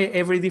that's why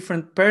every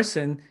different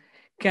person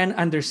can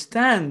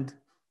understand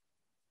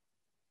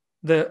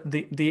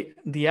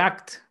the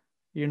act,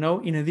 in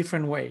a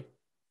different way.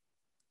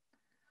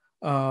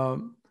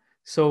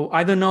 So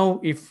I don't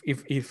know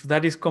if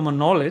that is common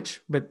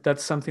knowledge, but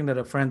that's something that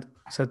a friend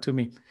said to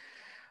me.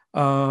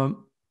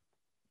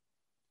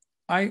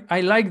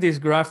 I like this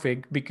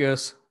graphic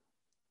because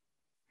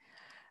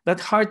that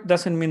heart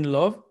doesn't mean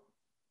love.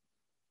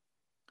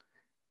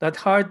 That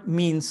heart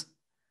means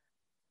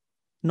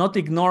not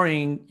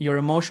ignoring your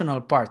emotional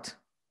part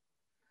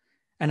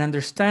and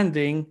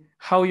understanding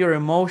how your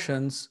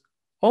emotions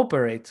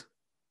operate.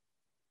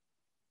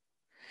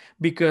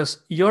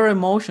 Because your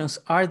emotions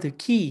are the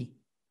key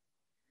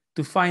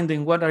to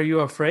finding what are you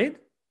afraid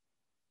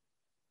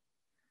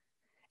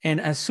And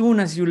as soon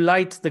as you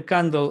light the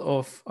candle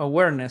of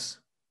awareness,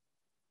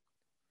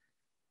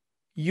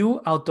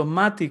 you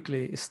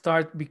automatically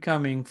start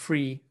becoming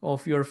free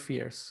of your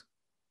fears.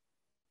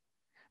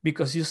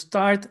 Because you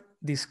start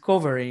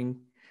discovering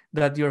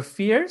that your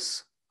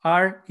fears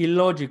are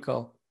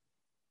illogical.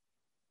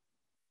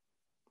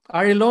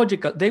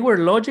 They were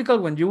logical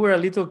when you were a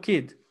little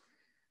kid,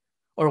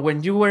 or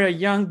when you were a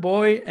young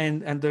boy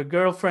and the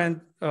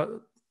girlfriend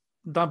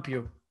dumped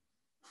you,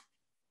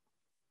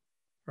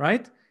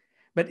 right?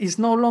 But it's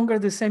no longer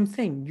the same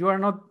thing. You are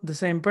not the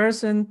same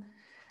person,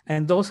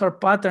 and those are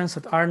patterns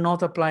that are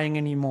not applying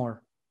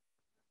anymore,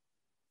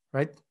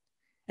 right?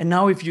 And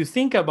now if you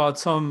think about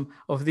some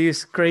of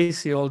these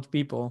crazy old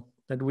people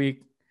that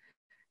we,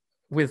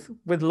 with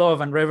love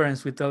and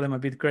reverence, we tell them a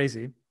bit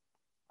crazy,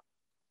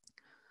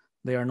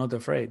 they are not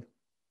afraid.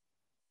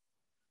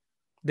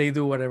 They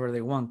do whatever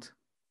they want.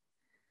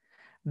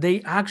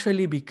 They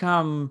actually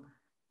become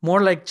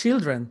more like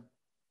children.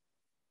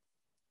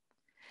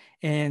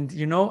 And,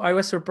 you know, I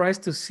was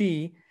surprised to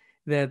see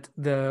that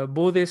the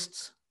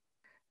Buddhists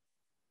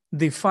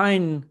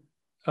define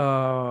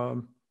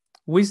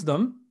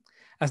wisdom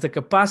as the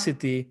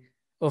capacity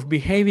of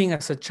behaving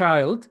as a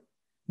child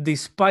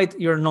despite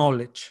your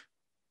knowledge,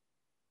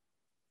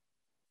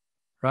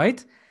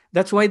 right?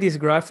 That's why this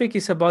graphic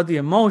is about the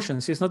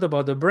emotions. It's not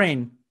about the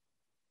brain.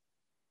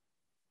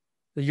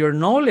 Your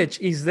knowledge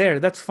is there,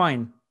 that's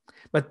fine.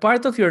 But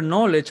part of your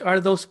knowledge are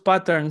those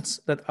patterns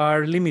that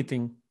are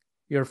limiting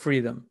your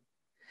freedom.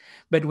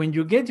 But when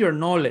you get your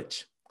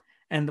knowledge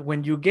and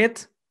when you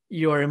get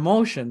your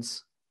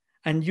emotions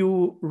and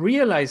you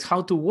realize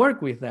how to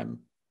work with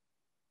them,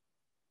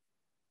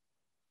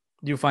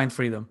 you find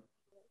freedom.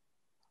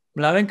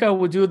 Mladenka,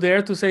 would you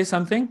dare to say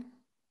something?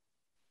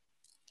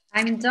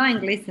 I'm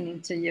enjoying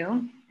listening to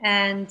you.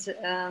 And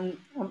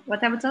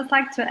what I would just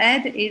like to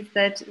add is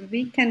that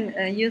we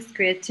can use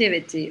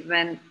creativity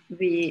when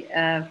we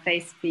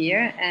face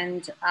fear.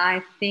 And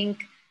I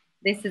think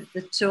this is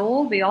the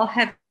tool we all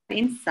have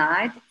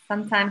inside.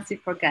 Sometimes we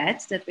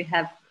forget that we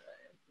have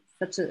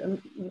such a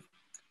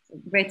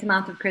great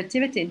amount of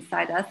creativity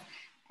inside us.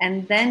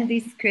 And then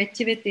this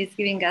creativity is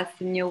giving us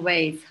new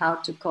ways how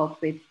to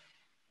cope with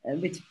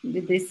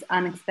this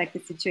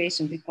unexpected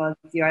situation, because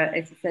you are,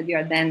 as you said, you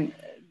are then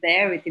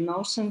there with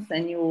emotions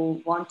and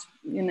you want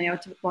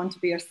to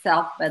be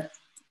yourself, but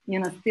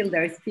still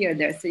there is fear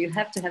there. So you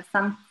have to have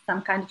some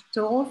kind of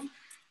tools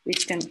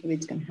which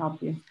can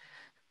help you.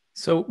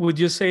 So would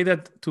you say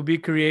that to be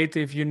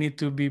creative, you need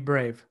to be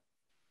brave?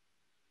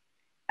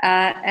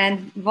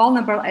 And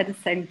vulnerable at the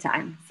same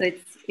time. So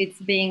it's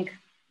being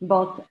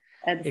both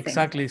at the same time.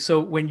 Exactly. So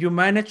when you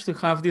manage to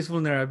have this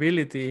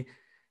vulnerability,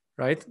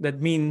 right,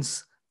 that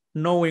means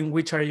knowing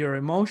which are your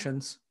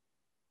emotions,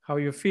 how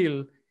you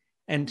feel,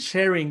 and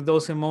sharing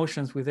those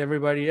emotions with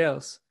everybody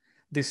else,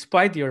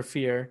 despite your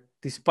fear,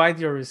 despite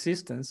your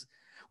resistance,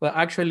 well,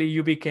 actually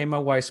you became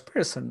a wise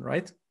person,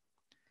 right?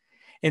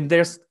 And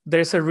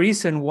there's a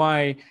reason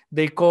why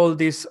they call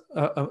these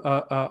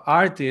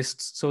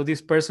artists, so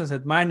these persons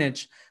that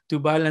manage to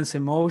balance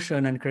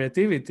emotion and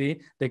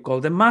creativity, they call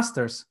them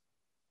masters,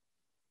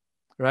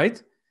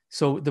 right?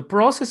 So the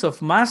process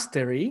of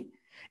mastery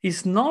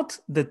is not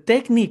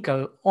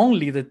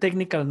only the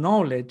technical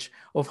knowledge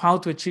of how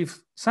to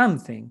achieve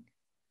something,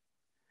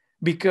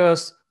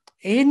 because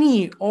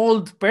any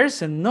old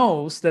person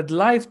knows that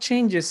life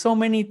changes so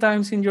many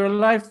times in your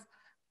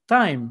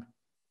lifetime.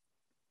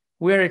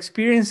 We are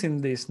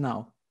experiencing this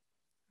now,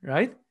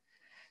 right?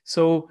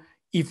 So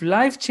if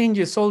life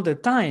changes all the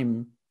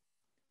time,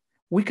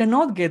 we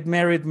cannot get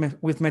married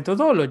with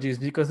methodologies,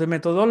 because the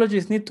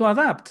methodologies need to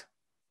adapt,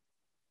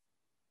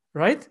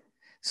 right?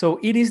 So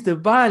it is the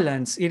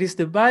balance. It is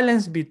the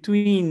balance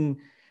between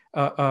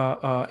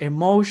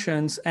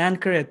emotions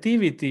and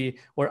creativity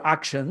or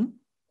action,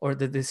 or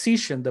the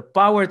decision, the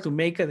power to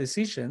make a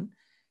decision,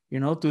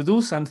 to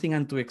do something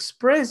and to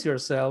express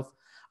yourself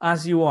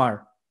as you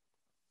are,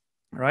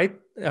 right?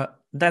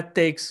 That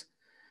takes,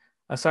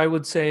 as I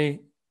would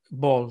say,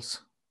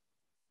 balls,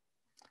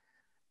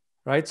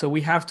 right? So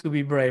we have to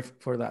be brave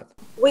for that.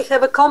 We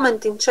have a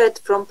comment in chat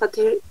from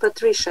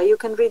Patricia. You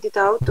can read it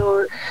out,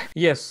 or?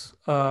 Yes,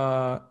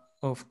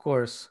 of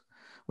course.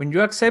 When you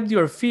accept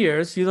your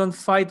fears, you don't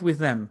fight with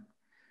them.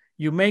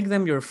 You make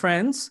them your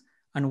friends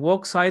and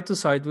walk side to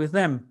side with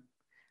them.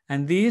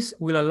 And this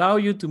will allow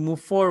you to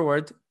move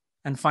forward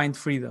and find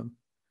freedom.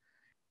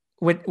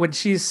 What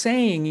she's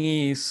saying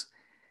is,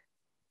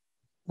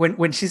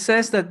 when she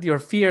says that your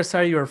fears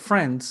are your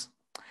friends,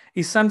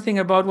 is something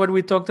about what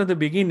we talked at the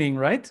beginning,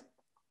 right?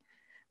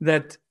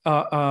 That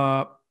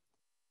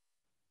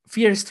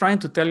fear is trying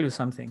to tell you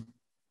something.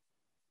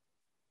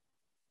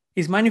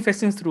 It's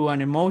manifesting through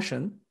an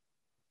emotion,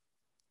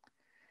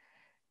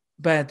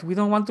 but we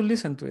don't want to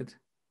listen to it,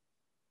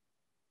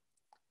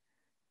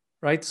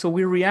 right? So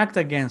we react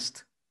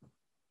against,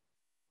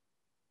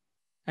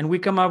 and we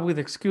come up with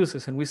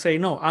excuses, and we say,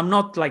 no, I'm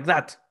not like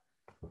that.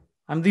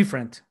 I'm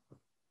different.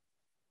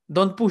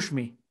 Don't push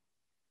me,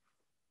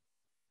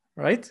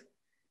 right?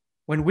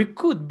 When we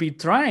could be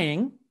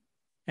trying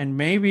and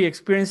maybe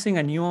experiencing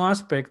a new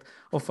aspect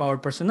of our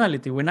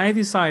personality. When I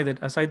decided,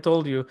 as I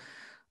told you,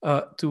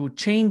 to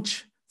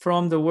change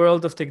from the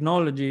world of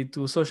technology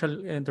to social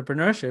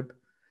entrepreneurship,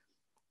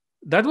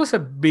 that was a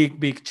big,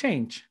 big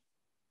change.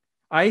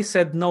 I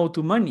said no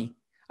to money.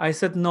 I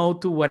said no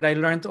to what I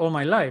learned all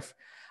my life.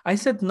 I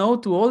said no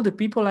to all the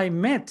people I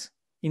met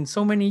in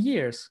so many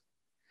years.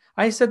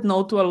 I said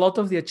no to a lot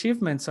of the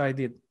achievements I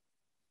did.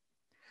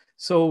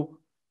 So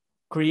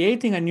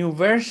creating a new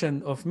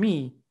version of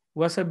me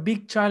was a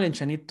big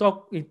challenge, and it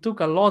took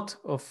a lot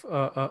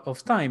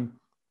of time.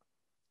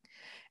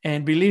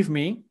 And believe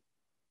me,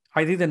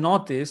 I didn't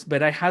notice,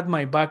 but I had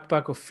my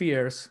backpack of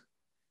fears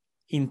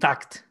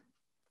intact.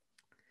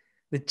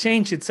 The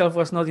change itself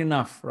was not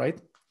enough, right?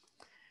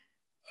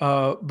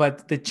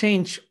 But the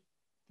change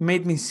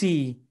made me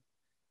see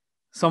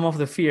some of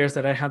the fears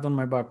that I had on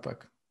my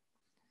backpack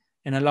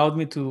and allowed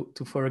me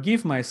to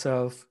forgive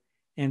myself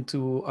and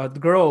to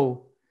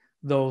outgrow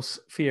those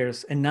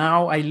fears. And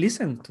now I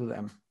listen to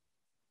them.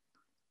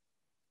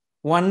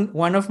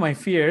 One of my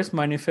fears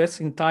manifests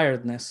in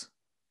tiredness.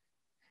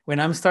 When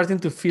I'm starting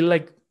to feel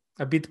like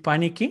a bit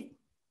panicky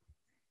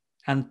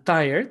and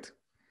tired,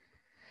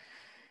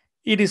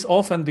 it is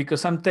often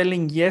because I'm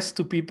telling yes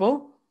to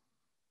people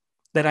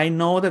that I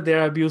know that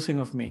they're abusing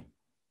of me.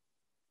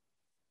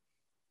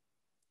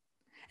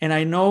 And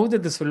I know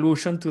that the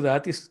solution to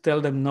that is to tell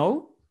them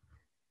no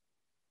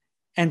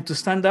and to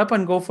stand up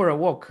and go for a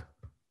walk.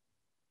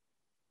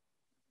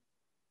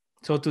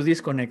 So to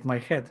disconnect my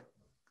head.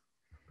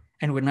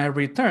 And when I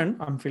return,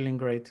 I'm feeling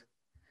great.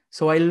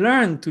 So I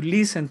learned to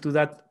listen to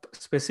that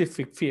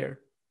specific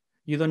fear.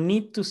 You don't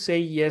need to say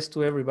yes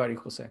to everybody,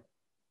 Jose.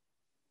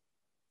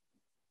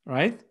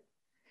 Right?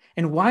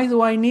 And why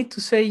do I need to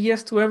say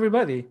yes to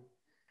everybody?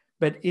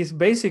 But it's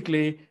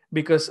basically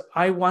because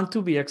I want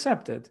to be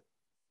accepted.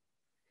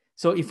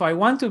 So if I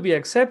want to be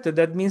accepted,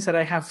 that means that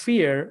I have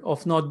fear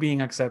of not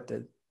being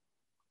accepted.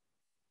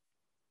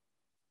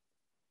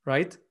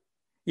 Right?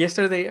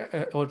 Yesterday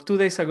or 2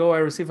 days ago, I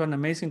received an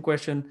amazing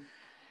question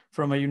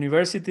from a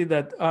university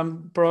that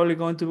I'm probably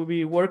going to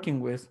be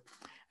working with.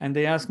 And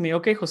they asked me,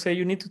 okay, Jose,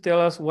 you need to tell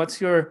us what's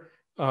your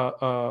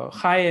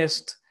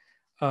highest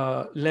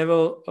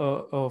level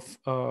of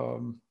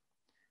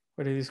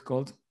what it is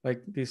called?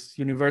 Like these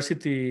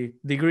university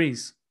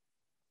degrees.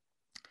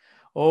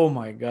 Oh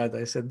my God,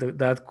 I said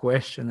that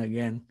question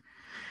again.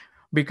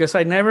 Because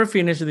I never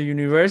finished the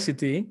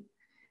university,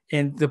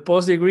 and the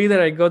post degree that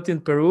I got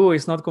in Peru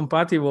is not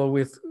compatible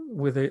with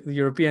the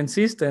European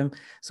system.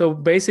 So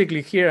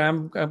basically here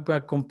I'm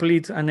a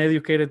complete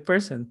uneducated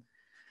person.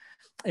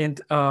 And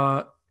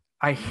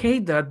I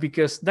hate that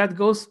because that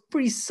goes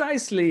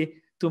precisely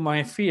to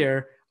my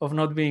fear of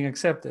not being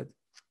accepted.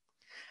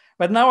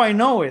 But now I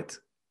know it,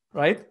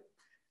 right?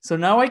 So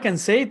now I can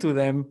say to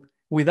them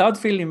without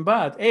feeling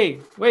bad, hey,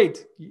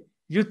 wait,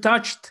 you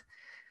touched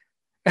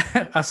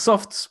a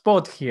soft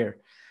spot here.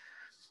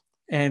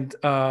 And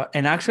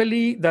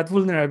actually that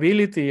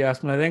vulnerability, as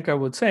Mladenka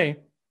would say,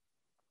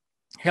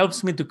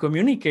 helps me to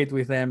communicate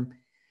with them,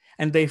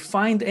 and they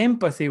find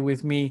empathy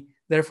with me.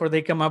 Therefore,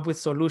 they come up with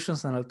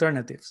solutions and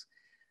alternatives.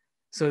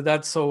 So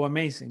that's so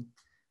amazing.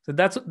 So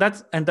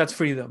that's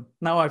freedom.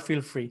 Now I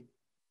feel free.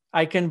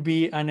 I can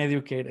be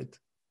uneducated.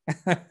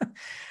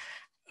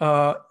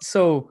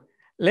 So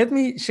let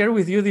me share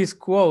with you this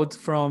quote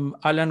from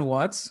Alan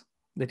Watts,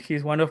 that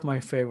he's one of my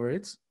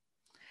favorites.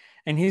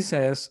 And he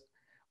says,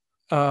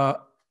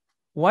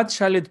 what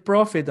shall it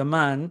profit a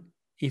man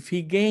if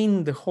he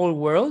gain the whole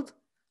world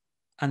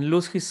and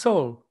lose his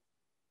soul?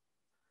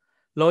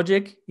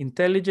 Logic,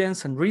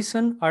 intelligence, and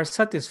reason are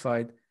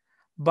satisfied,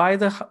 but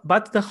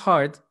the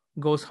heart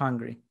goes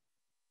hungry.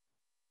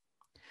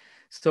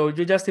 So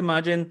you just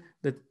imagine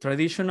the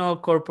traditional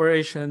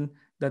corporation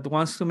that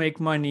wants to make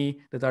money,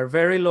 that are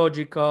very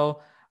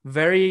logical,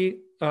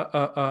 very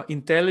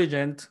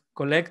intelligent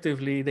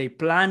collectively. They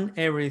plan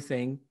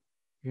everything,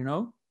 you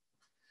know,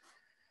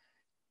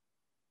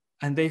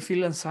 and they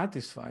feel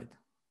unsatisfied.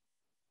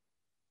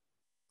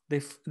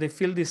 They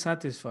feel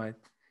dissatisfied.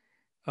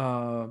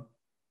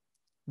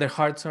 Their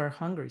hearts are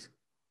hungry.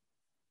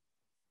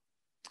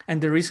 And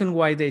the reason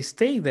why they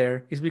stay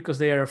there is because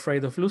they are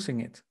afraid of losing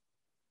it.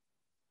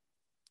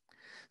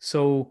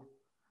 So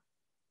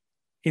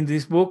in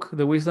this book,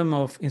 The Wisdom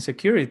of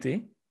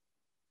Insecurity,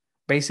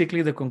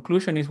 basically the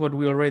conclusion is what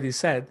we already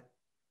said.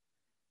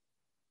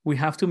 We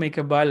have to make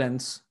a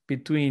balance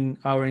between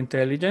our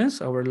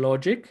intelligence, our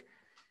logic,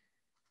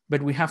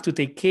 but we have to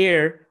take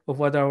care of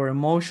what our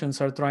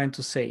emotions are trying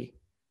to say.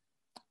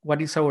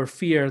 What is our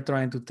fear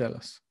trying to tell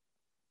us?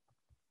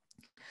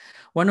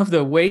 One of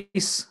the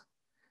ways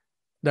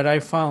that I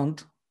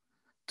found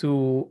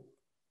to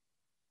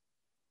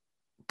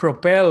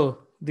propel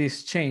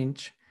this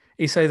change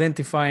is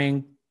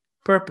identifying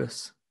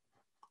purpose.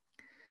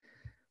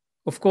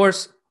 Of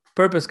course,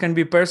 purpose can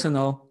be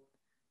personal,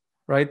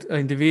 right?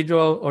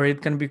 Individual, or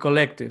it can be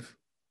collective.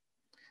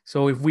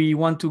 So if we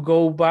want to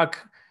go back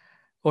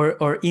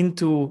or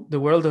into the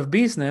world of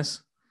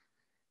business,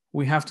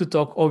 we have to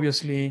talk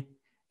obviously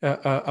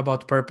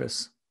about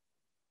purpose.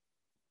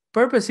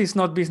 purpose is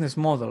not business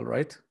model,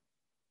 right?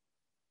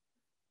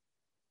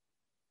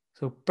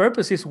 So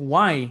purpose is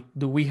why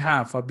do we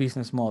have a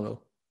business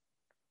model?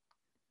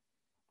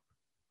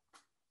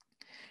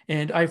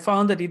 And I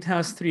found that it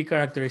has 3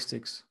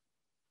 characteristics.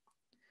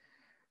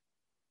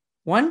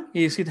 One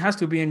is it has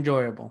to be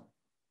enjoyable.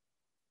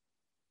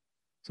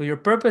 So your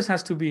purpose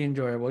has to be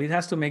enjoyable. It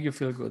has to make you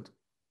feel good.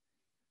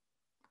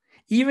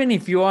 Even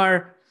if you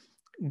are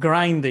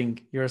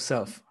grinding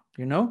yourself,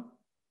 you know,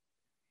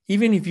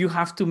 even if you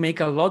have to make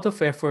a lot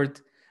of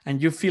effort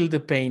and you feel the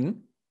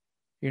pain,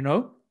 you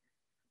know,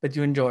 but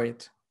you enjoy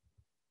it.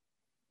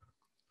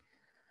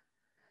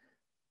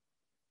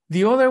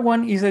 The other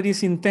one is that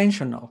it's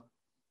intentional.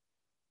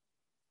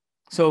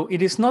 So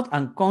it is not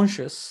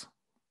unconscious.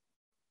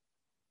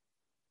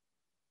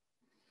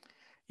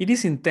 It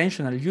is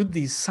intentional. You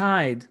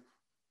decide.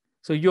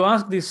 So you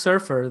ask this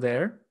surfer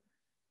there,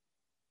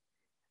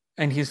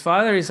 and his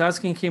father is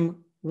asking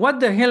him, what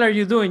the hell are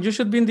you doing? You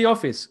should be in the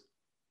office.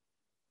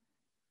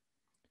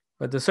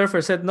 But the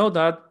surfer said, no,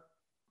 Dad,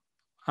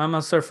 I'm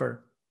a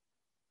surfer.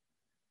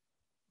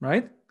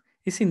 Right?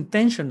 It's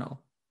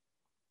intentional.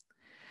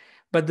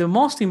 But the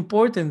most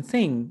important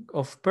thing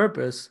of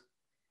purpose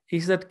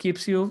is that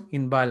keeps you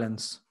in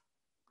balance.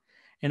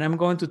 And I'm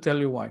going to tell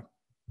you why.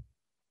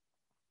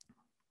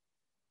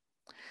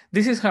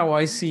 This is how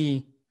I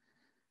see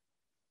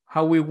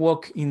how we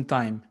walk in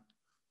time.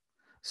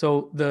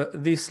 So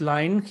this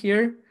line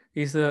here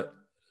is the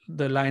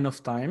line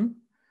of time.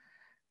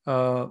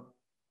 One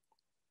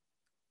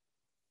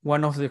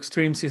of the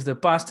extremes is the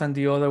past and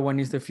the other one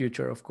is the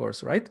future, of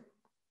course, right?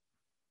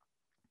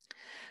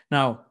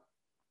 Now,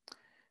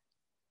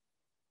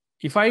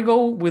 if I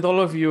go with all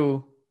of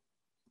you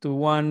to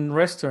one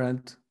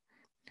restaurant,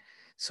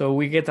 so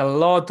we get a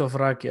lot of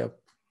rakia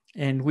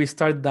and we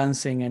start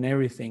dancing and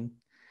everything,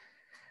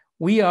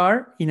 we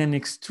are in an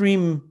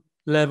extreme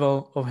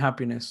level of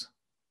happiness.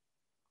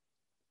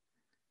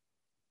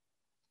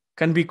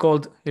 Can be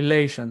called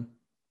elation.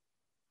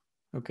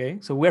 Okay,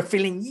 so we're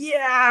feeling,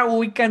 yeah,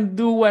 we can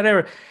do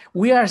whatever.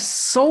 We are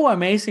so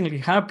amazingly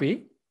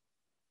happy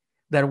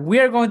that we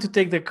are going to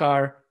take the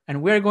car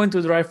and we are going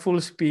to drive full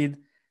speed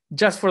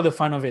just for the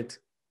fun of it.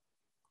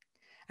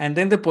 And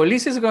then the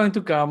police is going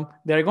to come,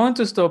 they're going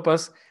to stop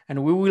us,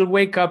 and we will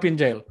wake up in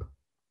jail.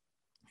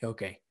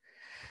 Okay.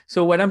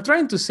 So what I'm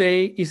trying to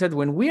say is that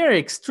when we are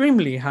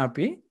extremely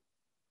happy,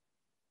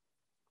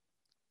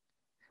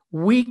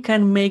 we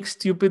can make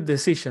stupid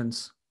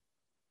decisions.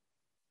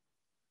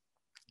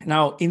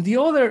 Now, in the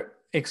other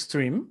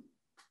extreme,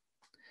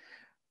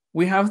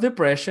 we have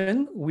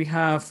depression, we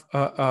have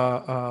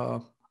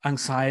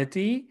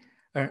anxiety,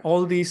 and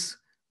all these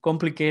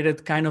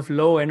complicated kind of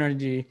low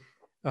energy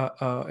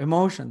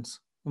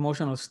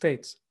emotional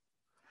states.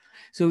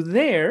 So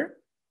there,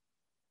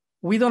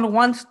 we don't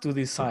want to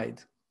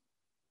decide.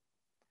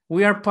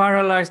 We are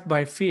paralyzed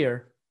by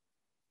fear.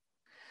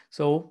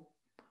 So,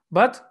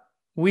 but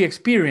we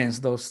experience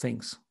those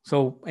things.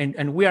 So,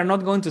 and we are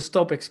not going to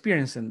stop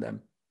experiencing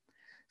them.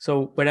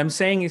 So what I'm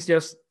saying is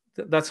just,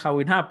 that's how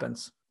it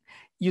happens.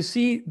 You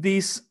see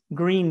this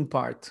green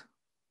part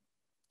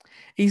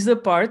is the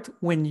part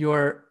when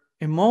your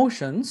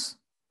emotions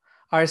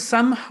are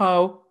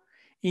somehow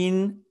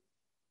in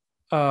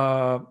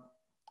a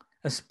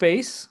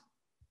space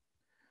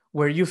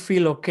where you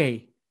feel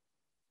okay.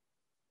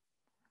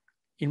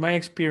 In my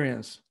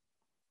experience,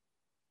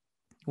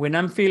 when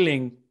I'm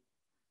feeling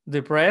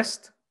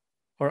depressed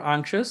or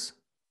anxious,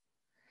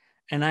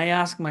 and I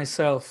ask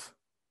myself,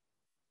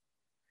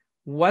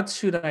 what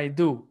should I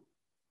do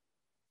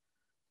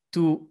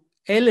to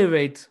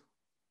elevate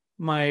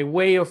my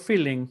way of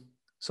feeling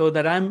so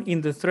that I'm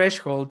in the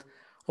threshold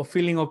of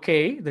feeling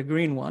okay, the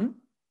green one?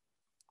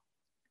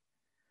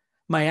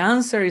 My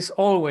answer is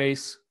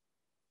always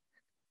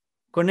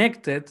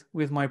connected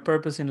with my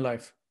purpose in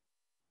life.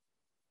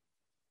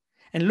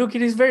 And look,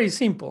 it is very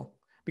simple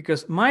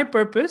because my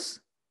purpose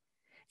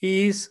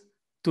is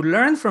to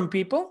learn from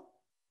people,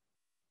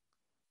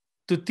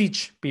 to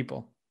teach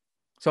people.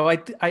 So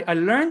I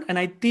learn and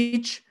I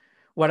teach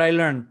what I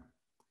learn.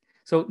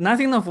 So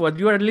nothing of what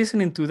you are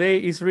listening today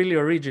is really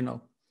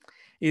original.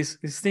 It's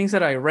things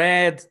that I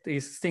read,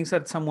 it's things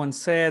that someone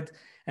said,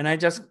 and I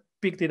just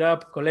picked it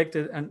up,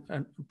 collected,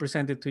 and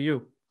presented to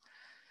you.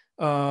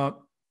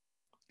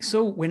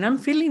 So when I'm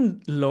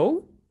feeling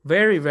low,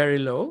 very, very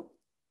low,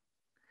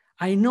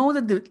 I know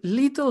that the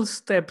little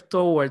step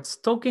towards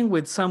talking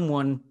with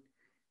someone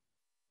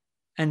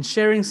and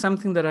sharing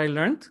something that I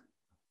learned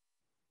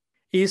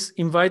is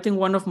inviting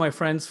one of my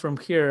friends from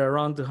here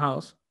around the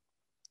house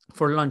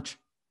for lunch.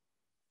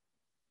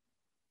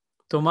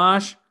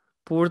 Tomasz,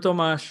 poor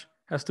Tomasz,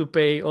 has to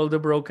pay all the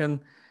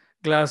broken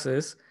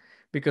glasses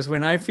because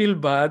when I feel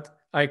bad,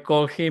 I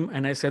call him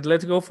and I said,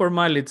 let's go for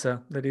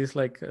Malica. That is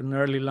like an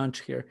early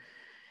lunch here.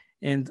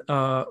 And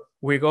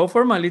we go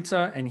for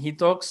Malica and he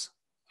talks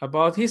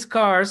about his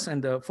cars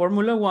and the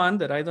Formula One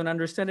that I don't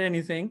understand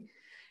anything.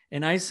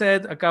 And I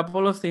said a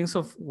couple of things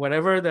of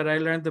whatever that I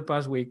learned the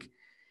past week.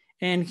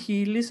 And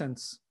he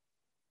listens.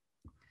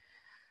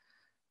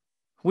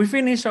 We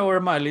finish our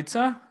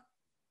Malica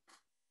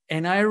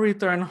And I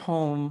return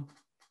home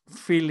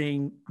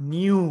feeling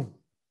new.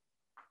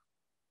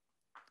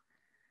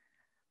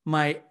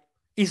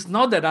 It's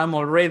not that I'm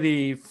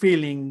already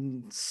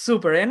feeling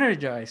super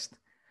energized,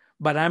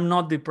 but I'm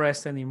not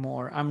depressed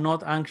anymore. I'm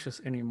not anxious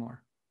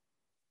anymore.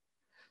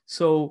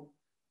 So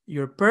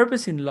your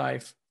purpose in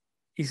life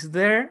is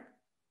there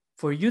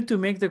for you to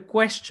make the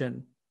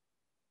question,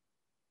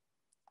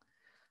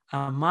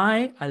 am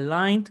I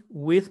aligned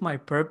with my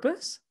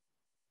purpose?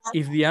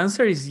 If the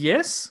answer is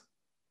yes,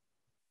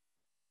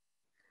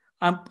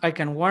 I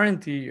can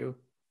guarantee you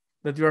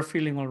that you are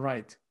feeling all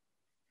right.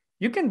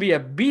 You can be a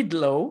bit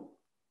low,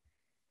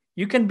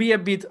 you can be a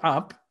bit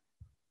up.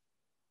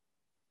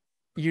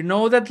 You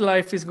know that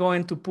life is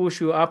going to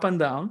push you up and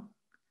down.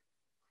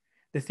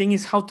 The thing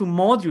is how to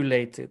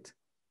modulate it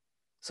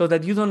so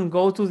that you don't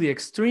go to the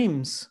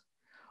extremes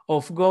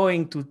of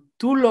going to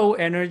too low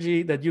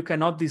energy that you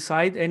cannot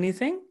decide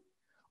anything,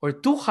 or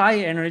too high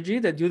energy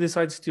that you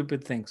decide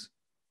stupid things.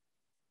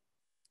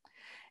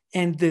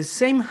 And the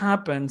same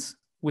happens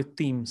with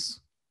teams.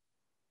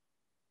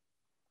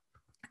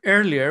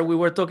 Earlier, we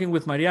were talking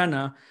with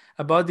Marijana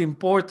about the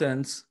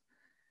importance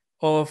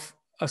of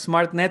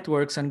smart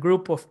networks and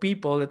group of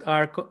people that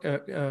are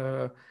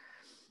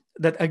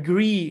that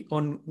agree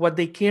on what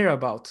they care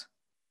about,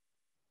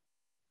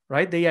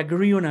 right? They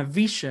agree on a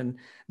vision.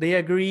 They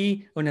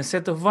agree on a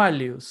set of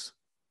values.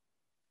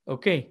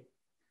 Okay.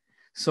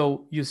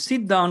 So you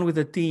sit down with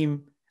the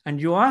team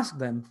and you ask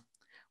them,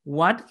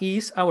 what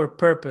is our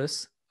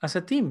purpose as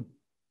a team?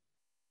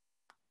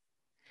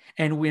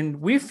 And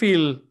when we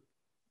feel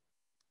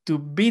to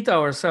beat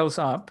ourselves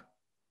up,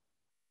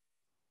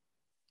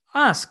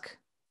 ask,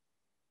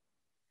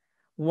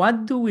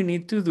 what do we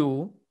need to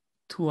do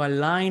to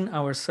align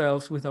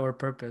ourselves with our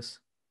purpose?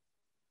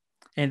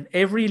 And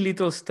every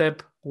little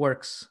step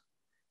works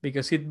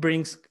because it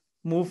brings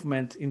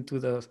movement into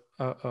the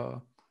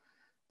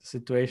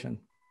situation.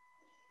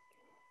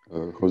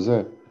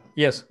 Jose?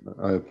 Yes.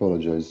 I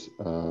apologize.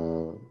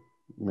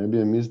 Maybe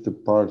I missed the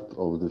part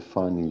of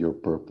defining your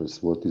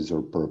purpose. What is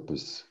your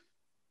purpose?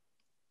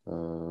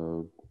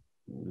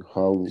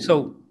 How?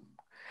 So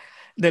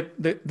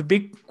the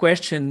big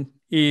question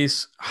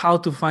is how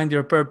to find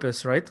your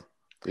purpose, right?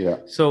 Yeah.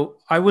 So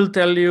I will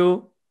tell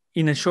you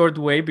in a short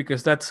way,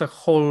 because that's a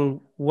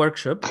whole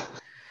workshop.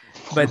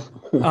 But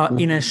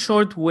in a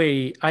short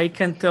way, I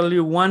can tell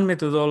you one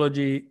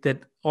methodology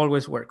that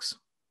always works.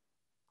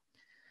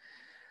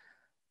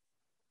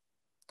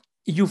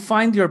 You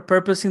find your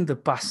purpose in the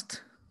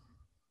past,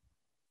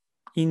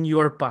 in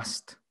your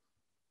past.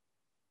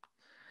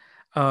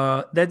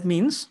 That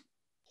means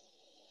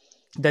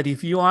that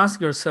if you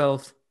ask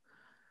yourself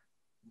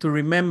to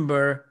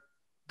remember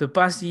the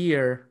past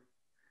year,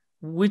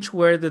 which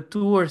were the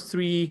 2 or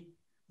 3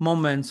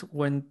 moments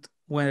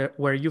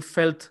where you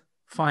felt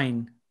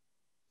fine?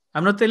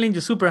 I'm not telling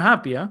you super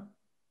happy, huh?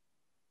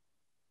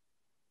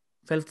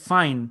 Felt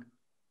fine.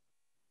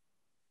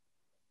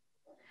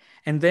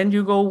 And then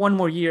you go 1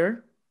 more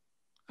year,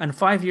 and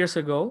 5 years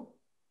ago,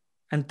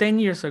 and 10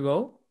 years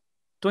ago,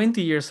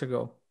 20 years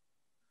ago.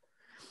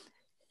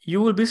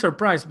 You will be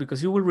surprised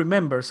because you will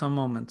remember some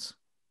moments,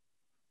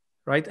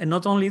 right? And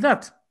not only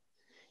that,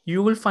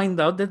 you will find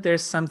out that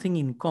there's something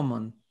in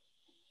common.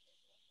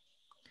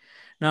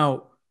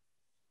 Now,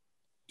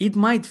 it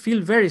might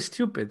feel very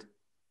stupid,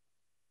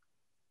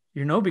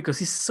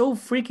 because it's so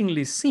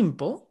freakingly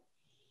simple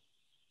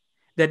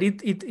that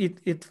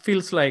it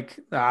feels like,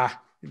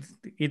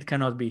 it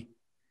cannot be.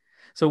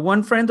 So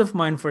one friend of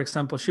mine, for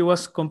example, she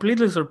was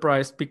completely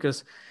surprised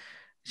because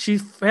she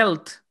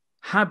felt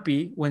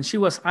happy when she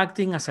was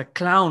acting as a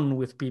clown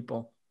with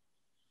people.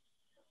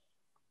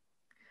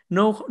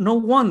 No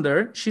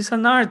wonder, she's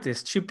an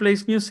artist. She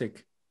plays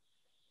music.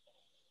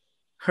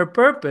 Her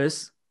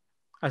purpose,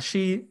 as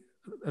she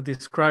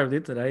described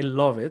it, that I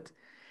love it,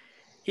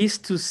 is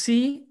to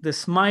see the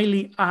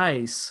smiley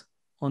eyes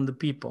on the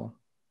people.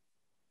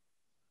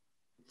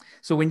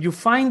 So when you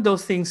find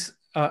those things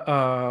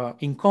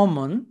in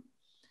common,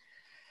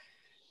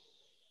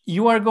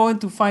 you are going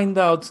to find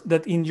out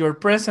that in your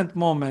present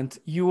moment,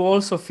 you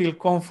also feel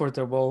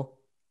comfortable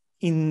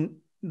in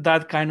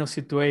that kind of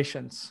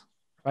situations,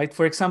 right?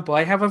 For example,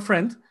 I have a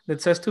friend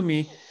that says to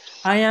me,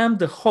 I am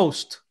the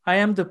host. I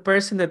am the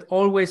person that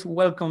always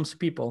welcomes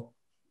people.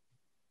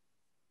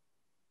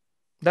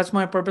 That's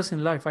my purpose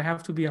in life. I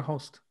have to be a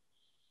host.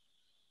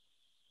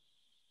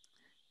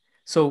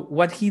 So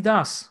what he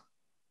does,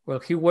 well,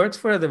 he works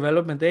for a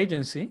development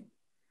agency.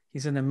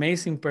 He's an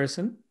amazing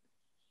person,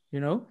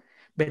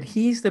 but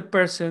he's the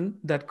person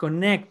that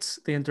connects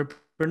the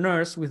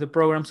entrepreneurs with the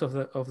programs of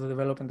the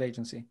development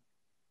agency.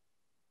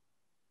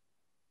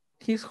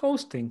 He's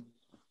hosting.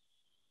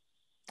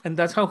 And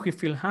that's how he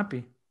feels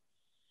happy.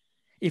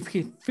 If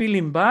he's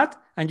feeling bad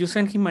and you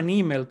send him an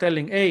email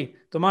telling, hey,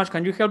 Tomas,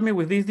 can you help me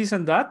with this,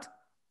 and that?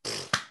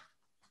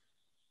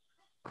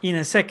 In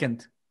a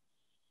second,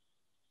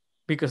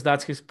 because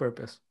that's his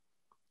purpose.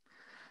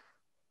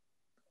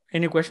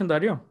 Any question,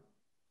 Dario?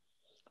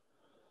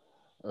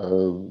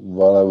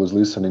 While I was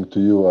listening to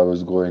you, I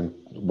was going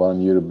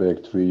 1 year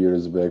back, 3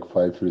 years back,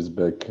 5 years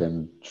back,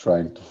 and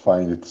trying to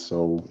find it.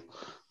 So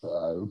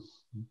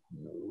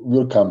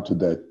we'll come to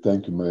that.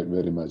 Thank you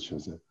very much,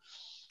 Jose.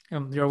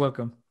 You're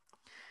welcome.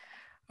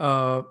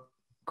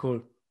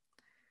 Cool.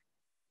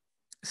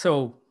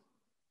 So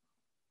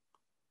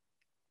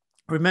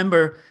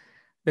remember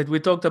that we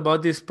talked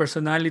about these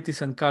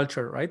personalities and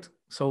culture, right?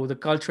 So the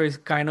culture is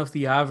kind of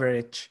the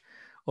average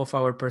of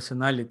our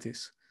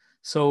personalities.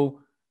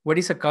 So what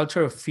is a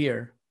culture of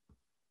fear?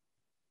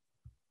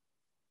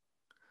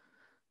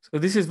 So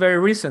this is very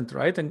recent,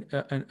 right?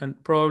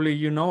 And probably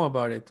you know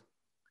about it.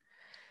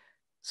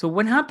 So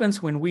what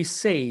happens when we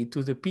say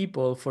to the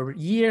people for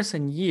years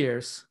and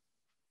years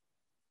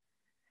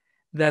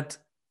that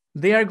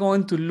they are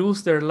going to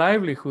lose their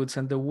livelihoods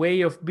and the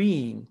way of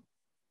being?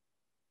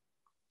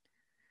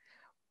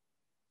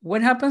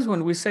 What happens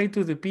when we say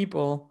to the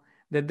people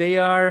that they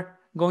are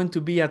going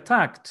to be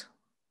attacked?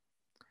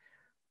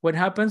 What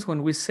happens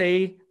when we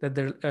say that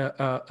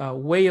their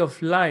way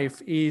of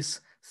life is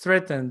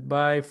threatened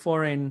by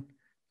foreign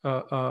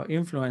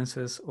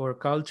influences or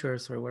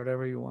cultures or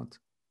whatever you want?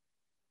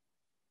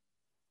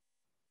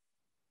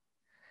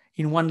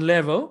 In one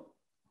level,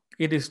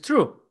 it is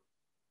true.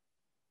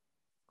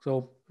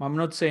 So I'm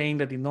not saying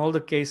that in all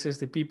the cases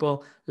the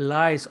people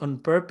lies on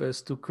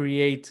purpose to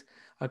create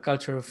a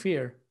culture of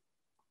fear.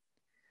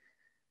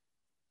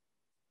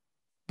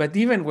 But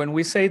even when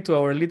we say to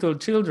our little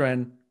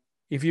children,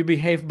 if you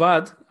behave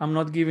bad, I'm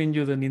not giving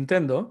you the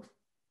Nintendo,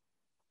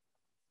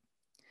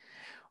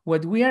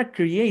 what we are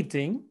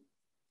creating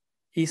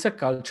is a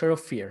culture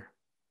of fear.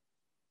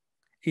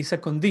 It's a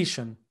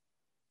condition,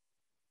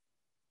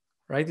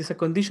 right? It's a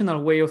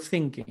conditional way of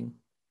thinking.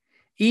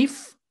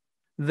 If,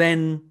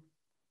 then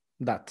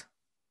that,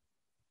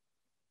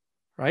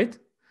 right?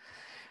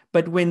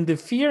 But when the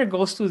fear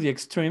goes to the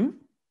extreme,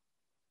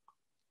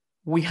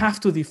 we have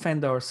to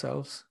defend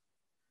ourselves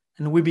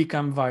and we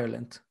become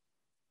violent.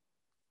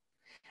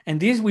 And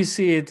this we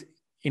see it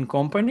in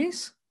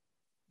companies,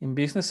 in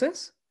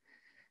businesses,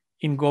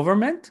 in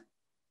government,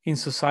 in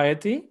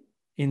society,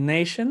 in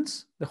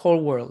nations, the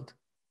whole world.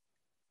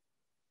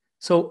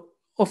 So,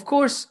 of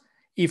course,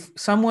 if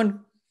someone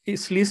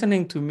is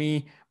listening to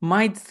me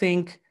might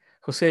think,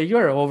 Jose,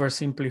 you're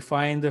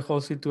oversimplifying the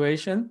whole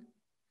situation.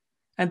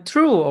 And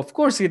true, of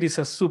course, it is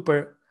a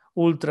super,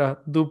 ultra,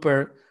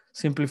 duper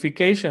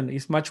simplification.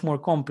 It's much more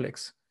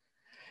complex.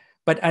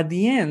 But at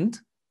the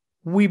end,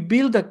 we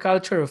build a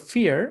culture of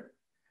fear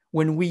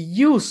when we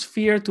use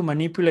fear to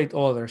manipulate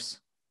others.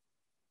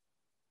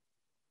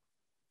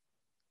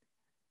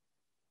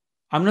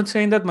 I'm not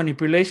saying that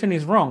manipulation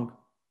is wrong.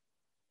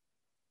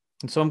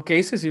 In some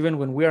cases, even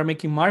when we are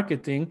making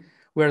marketing,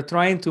 we are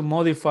trying to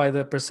modify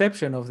the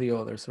perception of the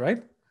others,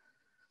 right?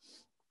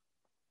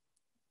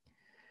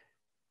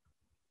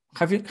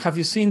 Have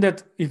you seen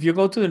that if you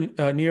go to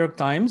the New York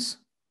Times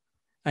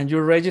and you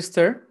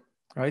register,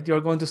 right,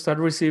 you're going to start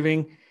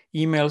receiving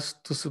emails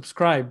to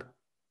subscribe.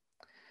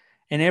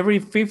 And every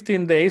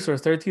 15 days or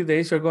 30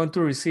 days, you're going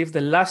to receive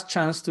the last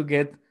chance to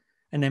get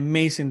an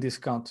amazing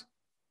discount.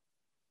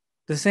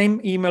 The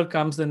same email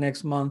comes the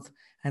next month,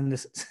 and the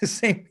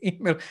same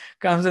email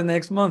comes the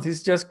next month.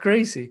 It's just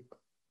crazy.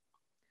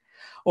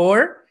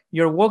 Or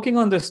you're walking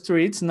on the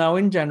streets now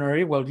in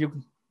January. Well,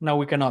 now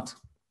we cannot.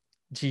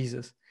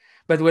 Jesus.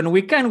 But when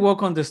we can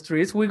walk on the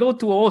streets, we go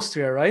to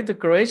Austria, right? The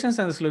Croatians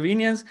and the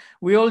Slovenians,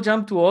 we all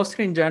jump to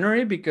Austria in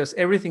January because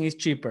everything is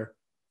cheaper,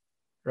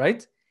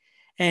 right?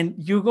 And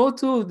you go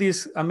to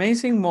these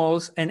amazing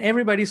malls and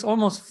everybody's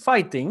almost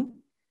fighting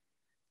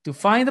to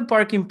find a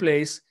parking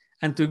place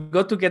and to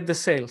go to get the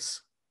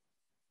sales.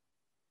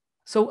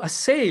 So a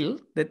sale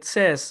that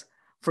says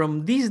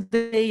from this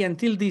day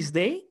until this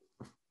day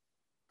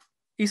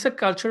is a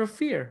culture of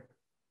fear.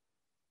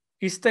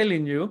 It's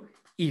telling you,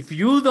 if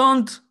you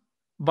don't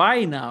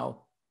buy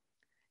now,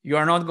 you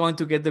are not going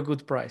to get the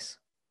good price.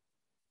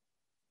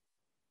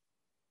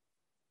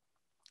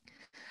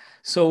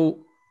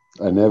 So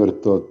I never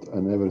thought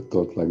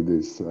like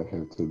this, I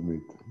have to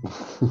admit.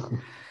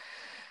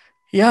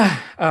 Yeah,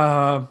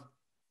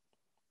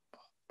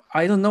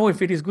 I don't know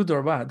if it is good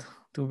or bad,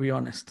 to be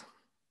honest.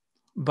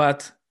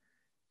 But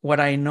what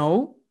I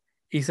know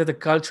is that the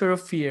culture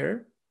of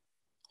fear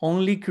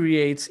only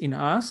creates in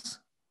us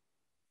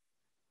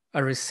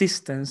a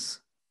resistance,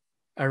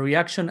 a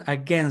reaction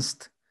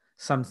against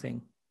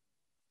something.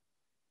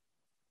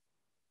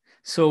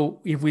 So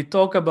if we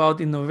talk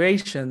about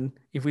innovation,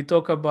 if we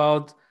talk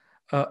about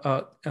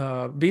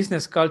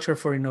business culture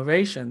for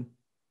innovation,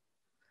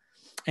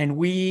 and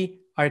we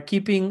are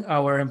keeping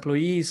our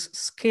employees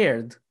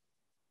scared,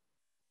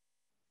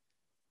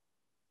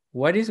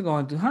 what is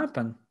going to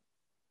happen?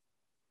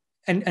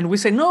 And we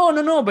say,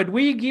 no, but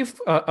we give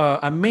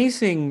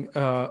amazing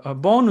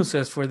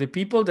bonuses for the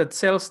people that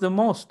sells the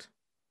most.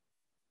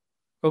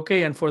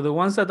 Okay, and for the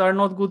ones that are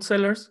not good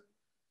sellers,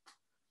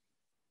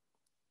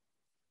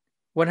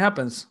 what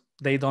happens?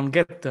 They don't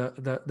get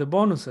the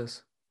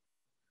bonuses.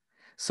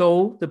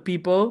 So the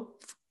people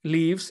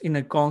lives in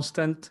a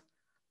constant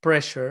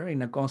pressure,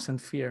 in a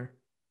constant fear,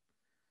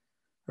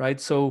 right?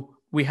 So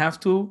we have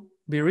to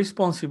be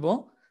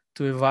responsible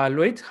to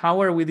evaluate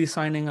how are we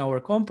designing our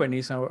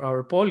companies,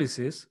 our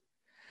policies,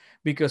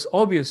 because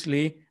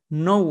obviously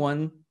no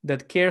one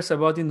that cares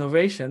about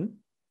innovation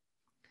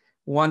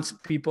wants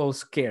people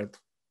scared.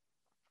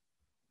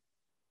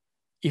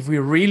 If we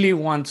really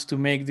want to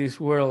make this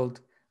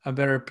world a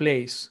better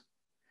place,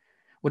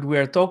 what we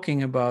are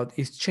talking about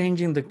is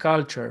changing the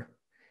culture,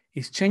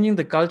 is changing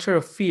the culture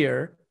of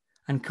fear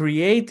and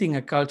creating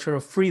a culture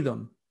of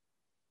freedom.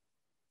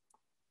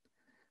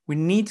 We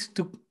need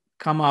to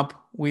come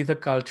up with a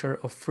culture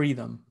of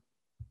freedom.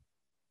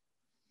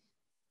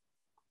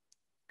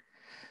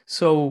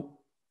 So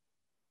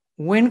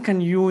when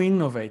can you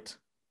innovate?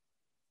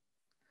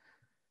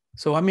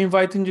 So I'm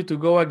inviting you to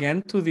go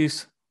again to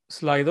this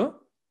Slido.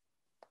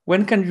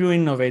 When can you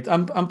innovate?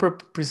 I'm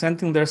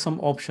presenting there some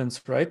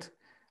options, right?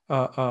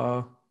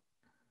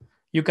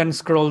 You can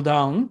scroll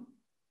down.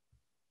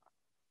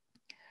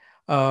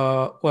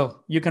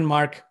 Well, you can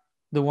mark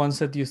the ones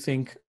that you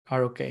think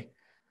are okay.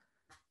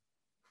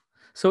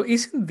 So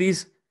isn't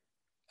this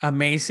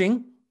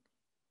amazing?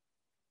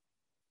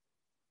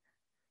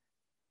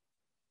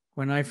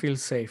 When I feel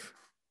safe,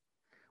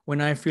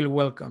 when I feel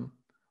welcome,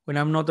 when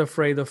I'm not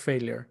afraid of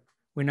failure,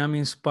 when I'm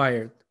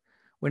inspired,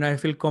 when I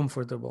feel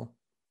comfortable.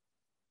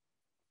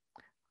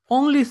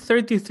 Only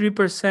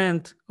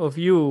 33% of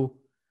you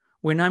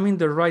when I'm in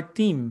the right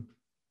team.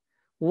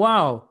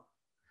 Wow.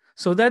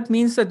 So that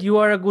means that you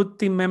are a good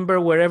team member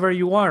wherever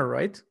you are,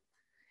 right?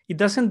 It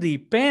doesn't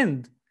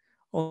depend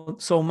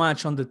so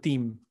much on the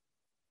team.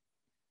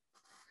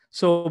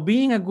 So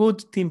being a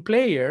good team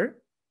player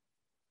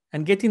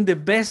and getting the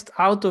best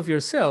out of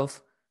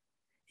yourself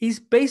is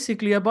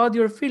basically about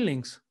your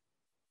feelings.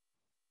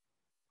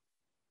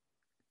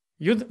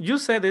 You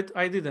said it,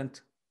 I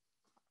didn't.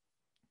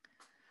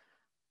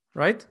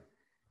 Right?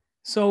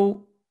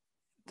 So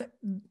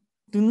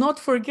do not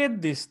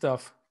forget this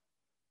stuff.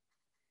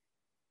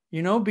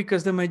 You know,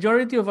 because the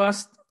majority of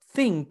us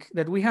think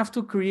that we have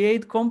to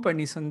create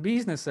companies and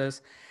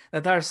businesses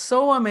that are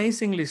so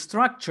amazingly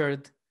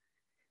structured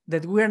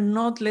that we're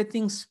not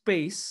letting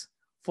space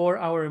for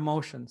our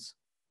emotions.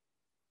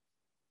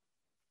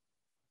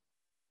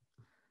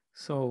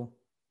 So,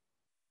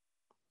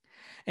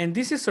 and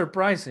this is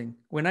surprising.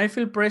 When I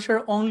feel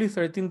pressure, only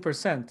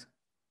 13%.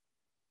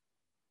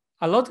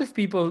 A lot of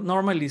people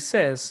normally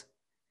says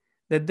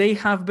that they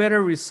have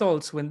better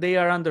results when they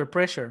are under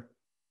pressure.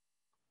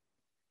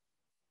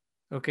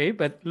 Okay,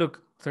 but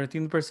look,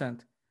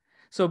 13%.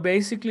 So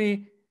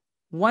basically,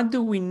 what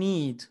do we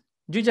need?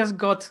 You just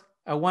got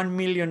a 1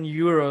 million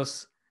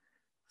euros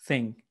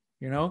thing,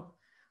 you know?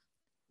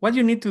 What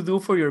you need to do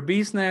for your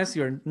business,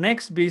 your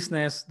next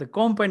business, the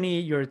company,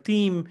 your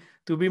team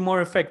to be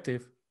more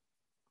effective.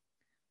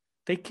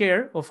 Take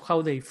care of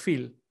how they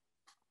feel.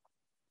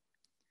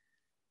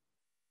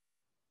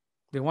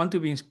 They want to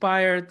be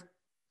inspired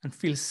and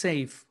feel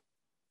safe.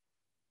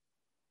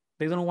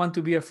 They don't want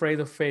to be afraid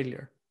of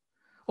failure.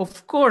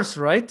 Of course,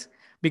 right?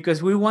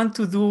 Because we want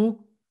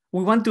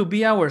to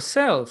be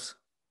ourselves.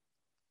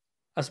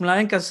 As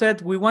Mladenka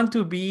said, we want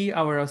to be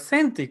our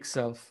authentic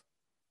self.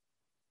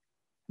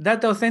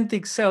 That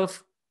authentic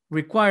self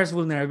requires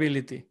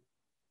vulnerability.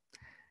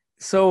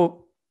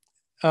 So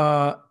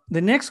the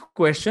next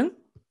question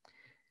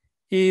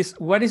is,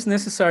 what is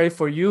necessary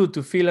for you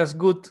to feel as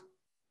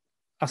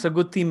a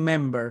good team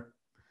member?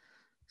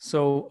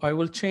 So I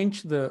will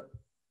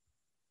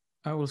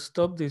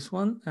stop this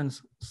one and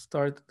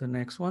start the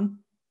next one.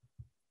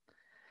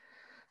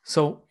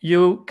 So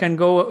you can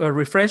go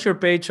refresh your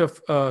page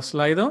of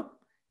Slido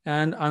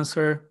and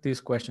answer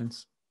these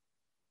questions.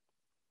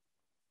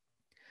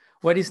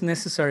 What is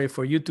necessary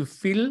for you to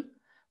feel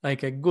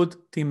like a good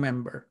team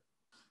member?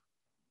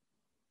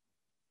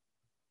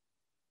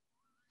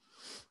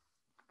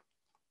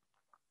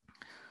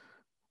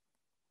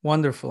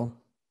 Wonderful.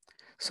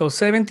 So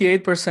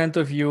 78%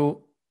 of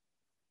you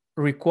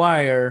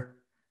require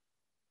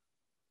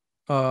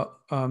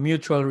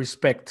mutual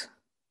respect,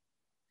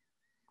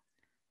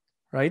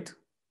 right?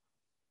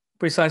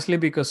 Precisely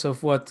because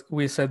of what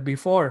we said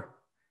before.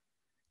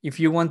 If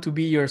you want to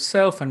be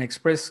yourself and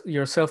express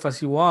yourself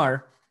as you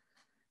are,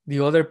 the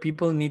other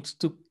people need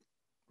to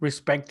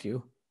respect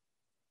you.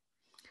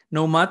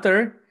 No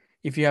matter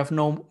if you have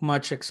no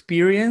much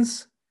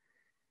experience,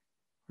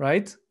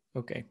 right?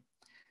 Okay.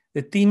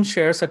 The team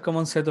shares a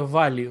common set of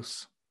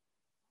values.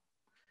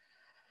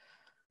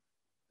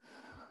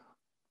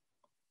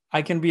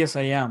 I can be as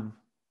I am.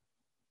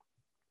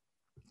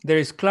 There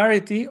is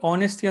clarity,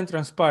 honesty, and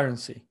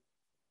transparency.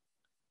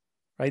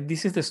 Right?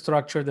 This is the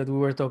structure that we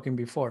were talking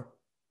before.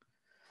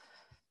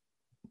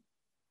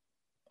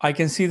 I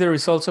can see the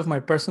results of my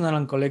personal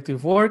and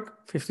collective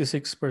work,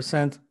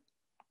 56%.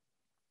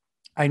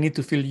 I need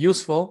to feel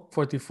useful,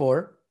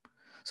 44%.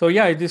 So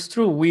yeah, it is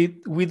true. We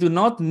do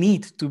not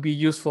need to be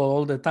useful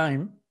all the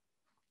time.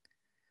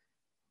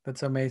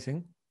 That's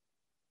amazing.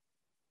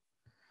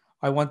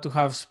 I want to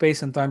have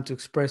space and time to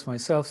express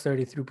myself,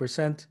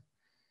 33%.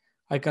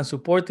 I can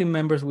support team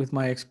members with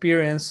my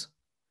experience,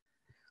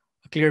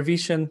 a clear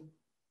vision.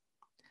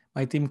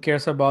 My team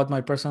cares about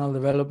my personal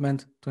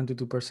development,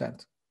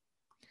 22%.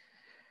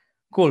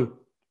 Cool.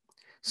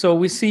 So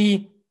we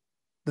see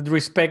that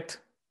respect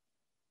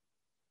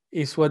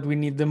is what we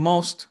need the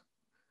most.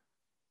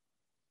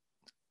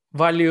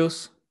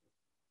 Values,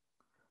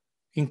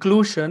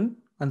 inclusion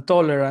and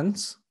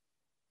tolerance,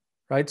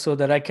 right? So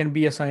that I can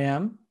be as I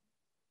am.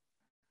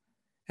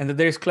 And that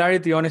there is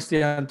clarity,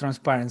 honesty, and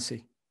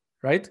transparency,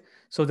 right?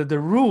 So that the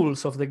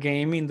rules of the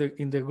game in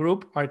the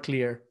group are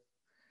clear.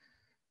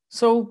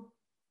 So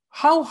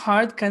how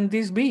hard can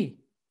this be?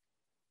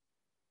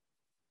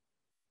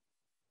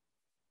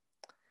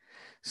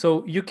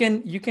 So you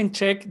can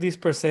check these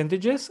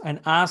percentages and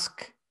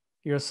ask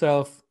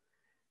yourself,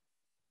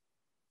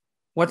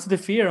 what's the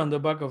fear on the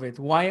back of it?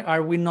 Why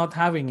are we not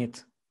having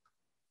it?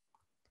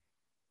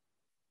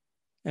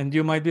 And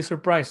you might be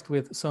surprised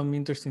with some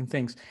interesting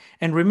things.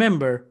 And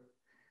remember,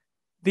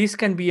 this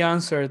can be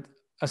answered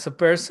as a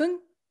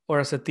person or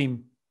as a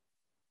team.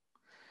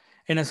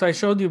 And as I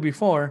showed you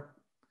before,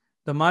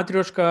 the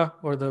matryoshka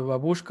or the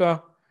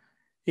babushka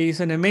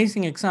is an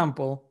amazing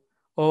example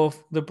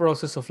of the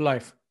process of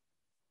life.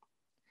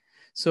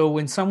 So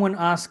when someone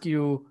asks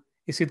you,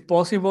 is it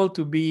possible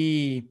to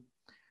be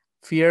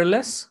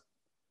fearless?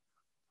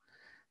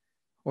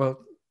 Well,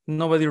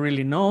 nobody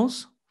really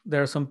knows.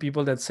 There are some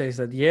people that say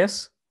that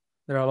yes.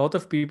 There are a lot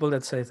of people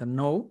that say that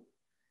no.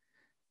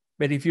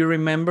 But if you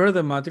remember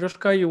the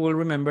matryoshka, you will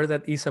remember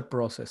that it's a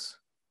process.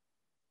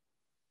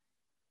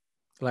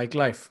 Like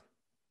life.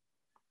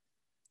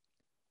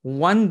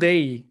 One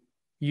day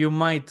you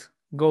might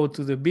go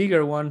to the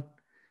bigger one,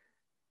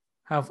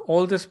 have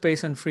all the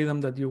space and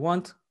freedom that you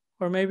want,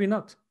 or maybe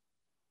not.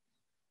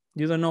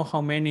 You don't know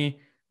how many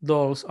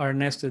dolls are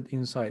nested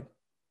inside.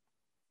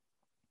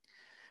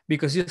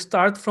 Because you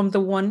start from the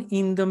one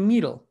in the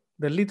middle,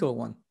 the little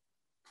one.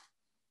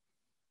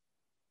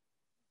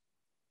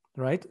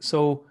 Right?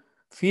 So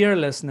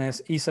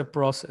fearlessness is a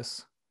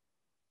process.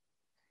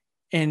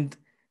 And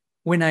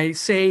when I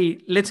say,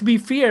 let's be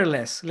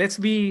fearless, let's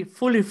be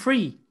fully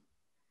free,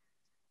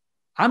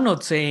 I'm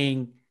not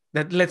saying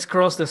that let's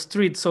cross the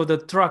street so the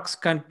trucks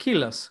can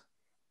kill us.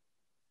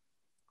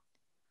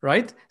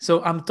 Right?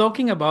 So I'm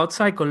talking about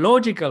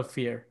psychological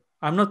fear.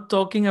 I'm not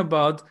talking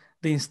about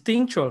the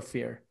instinctual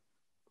fear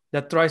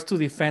that tries to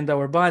defend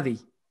our body.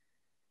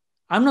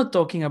 I'm not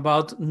talking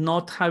about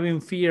not having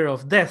fear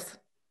of death.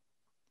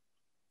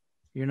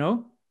 You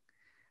know?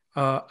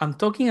 I'm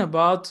talking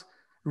about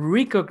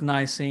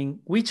recognizing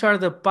which are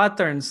the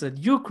patterns that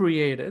you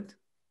created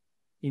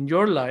in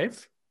your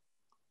life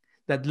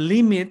that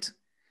limit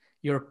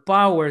your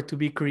power to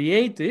be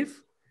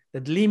creative,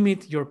 that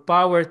limit your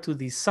power to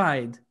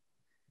decide.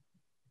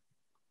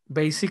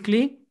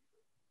 Basically,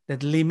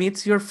 that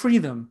limits your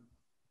freedom,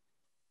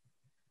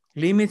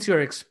 limits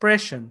your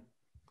expression.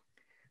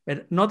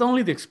 But not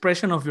only the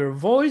expression of your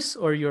voice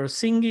or your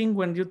singing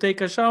when you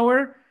take a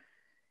shower,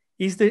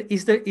 is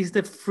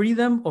the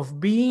freedom of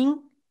being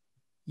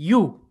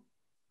you.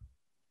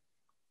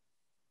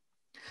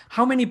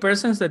 How many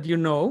persons that you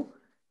know,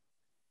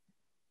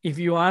 if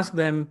you ask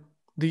them,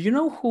 do you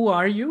know who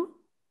are you?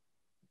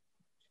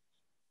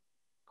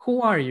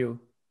 Who are you?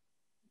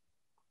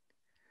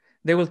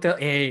 They will tell,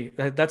 hey,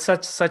 that's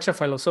such a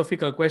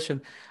philosophical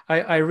question.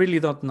 I really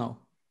don't know.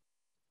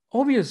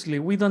 Obviously,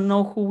 we don't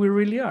know who we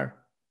really are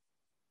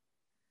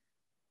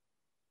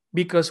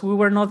because we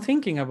were not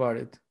thinking about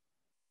it.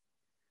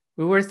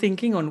 We were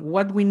thinking on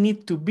what we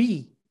need to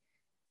be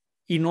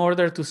in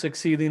order to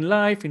succeed in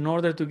life, in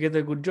order to get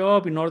a good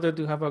job, in order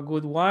to have a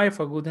good wife,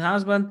 a good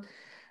husband,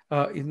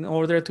 in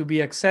order to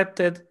be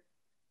accepted.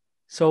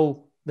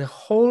 So the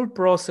whole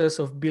process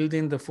of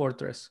building the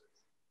fortress.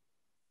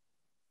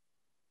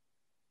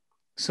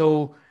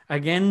 So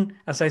again,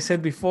 as I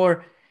said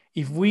before,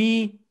 if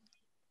we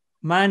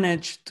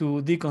manage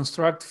to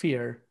deconstruct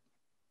fear,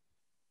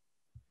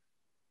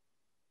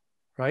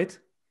 right?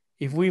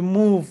 If we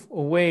move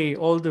away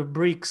all the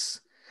bricks,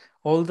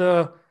 all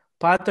the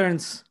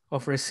patterns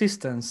of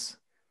resistance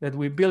that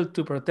we built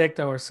to protect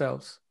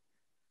ourselves,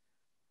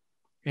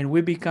 and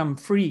we become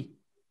free,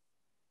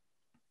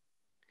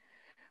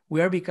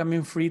 we are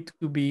becoming free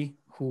to be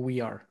who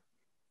we are.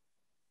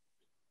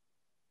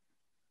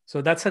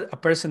 So that's a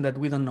person that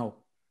we don't know,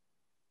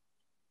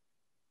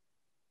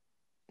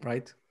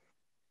 right?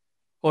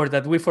 Or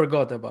that we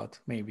forgot about,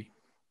 maybe.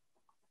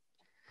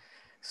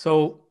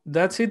 So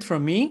that's it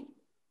from me.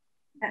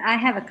 I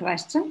have a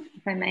question,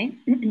 if I may.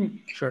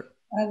 Sure.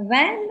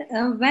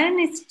 When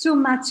it's too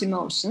much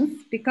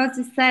emotions, because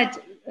you said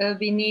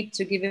we need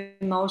to give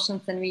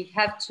emotions and we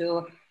have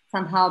to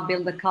somehow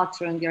build a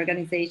culture in the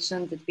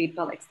organization that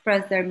people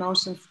express their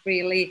emotions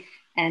freely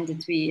and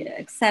that we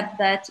accept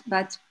that.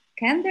 But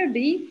can there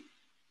be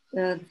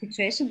a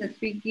situation that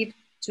we give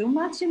too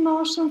much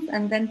emotions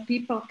and then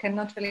people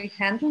cannot really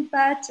handle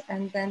that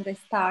and then they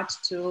start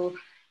to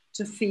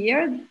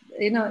fear?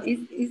 You know,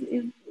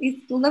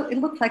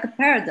 it looks like a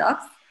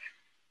paradox.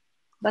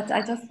 But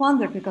I just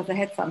wonder because I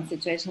had some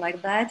situation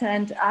like that,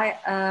 and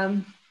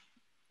I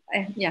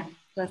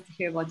just to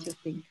hear what you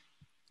think.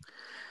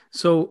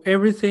 So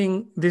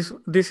everything, this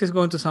is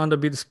going to sound a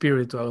bit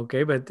spiritual,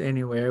 okay? But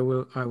anyway, I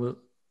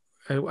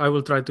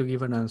will try to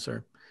give an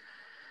answer.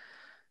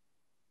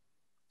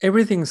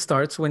 Everything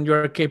starts when you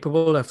are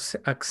capable of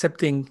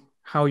accepting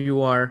how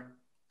you are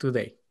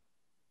today.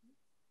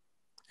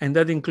 And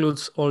that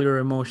includes all your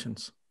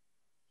emotions,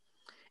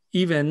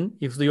 even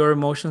if your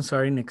emotions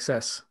are in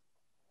excess.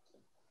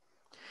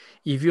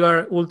 If you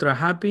are ultra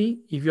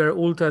happy, if you are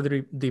ultra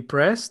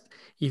depressed,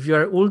 if you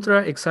are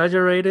ultra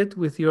exaggerated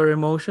with your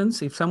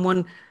emotions, if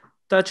someone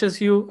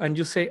touches you and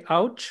you say,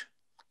 ouch,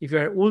 if you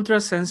are ultra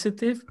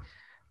sensitive,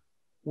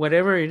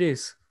 whatever it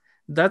is,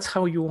 that's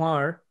how you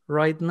are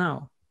right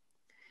now.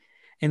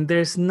 And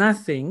there's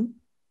nothing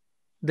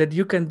that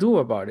you can do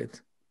about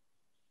it.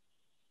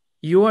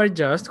 You are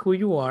just who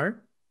you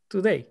are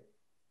today.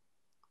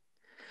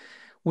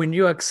 When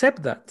you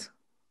accept that,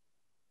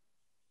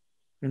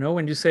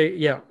 when you say,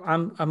 yeah,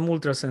 I'm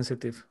ultra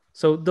sensitive,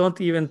 so don't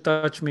even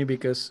touch me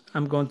because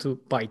I'm going to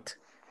bite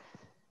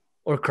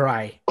or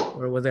cry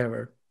or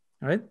whatever,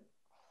 right?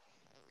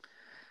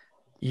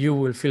 You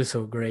will feel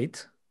so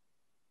great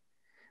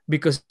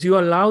because you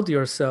allowed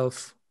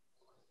yourself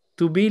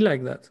to be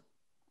like that.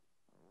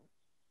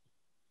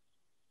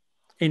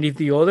 And if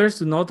the others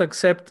do not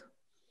accept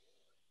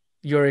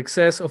your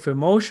excess of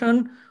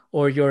emotion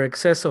or your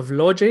excess of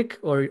logic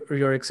or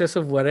your excess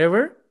of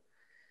whatever,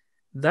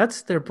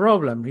 that's their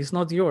problem. It's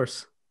not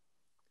yours.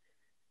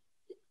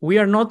 We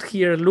are not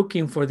here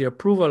looking for the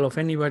approval of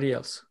anybody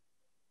else.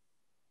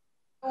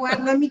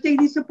 Well, let me take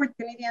this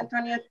opportunity,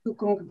 Antonia, to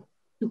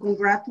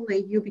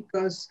congratulate you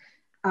because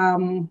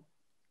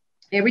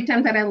every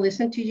time that I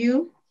listen to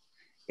you,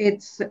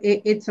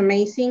 it's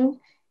amazing.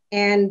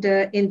 And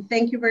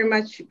thank you very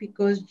much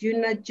because you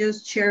not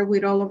just share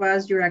with all of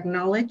us your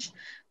acknowledge,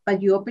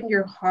 but you open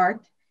your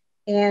heart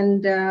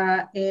and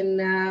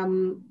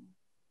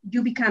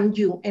you become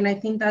you. And I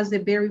think that's the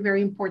very,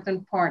 very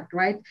important part,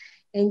 right?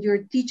 And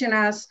you're teaching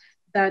us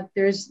that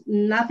there's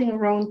nothing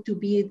wrong to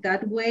be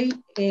that way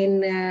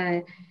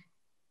and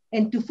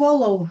to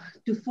follow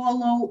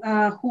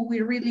who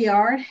we really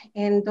are,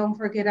 and don't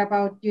forget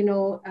about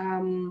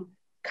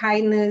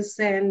kindness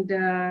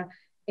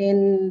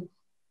and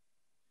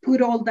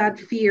put all that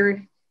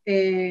fear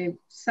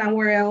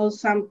somewhere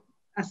else,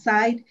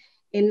 aside,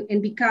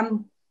 and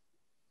become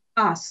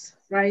us,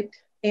 right?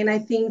 And I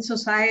think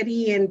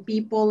society and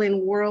people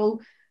and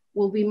world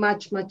will be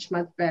much, much,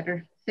 much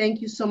better.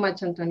 Thank you so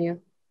much, Antonia.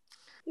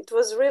 It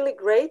was really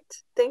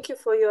great. Thank you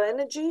for your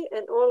energy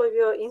and all of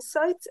your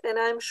insights. And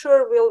I'm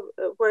sure we'll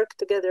work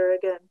together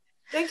again.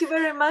 Thank you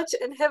very much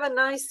and have a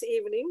nice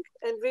evening.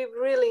 And we've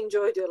really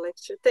enjoyed your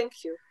lecture.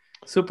 Thank you.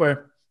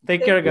 Super.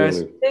 Take care,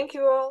 guys. Thank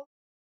you all.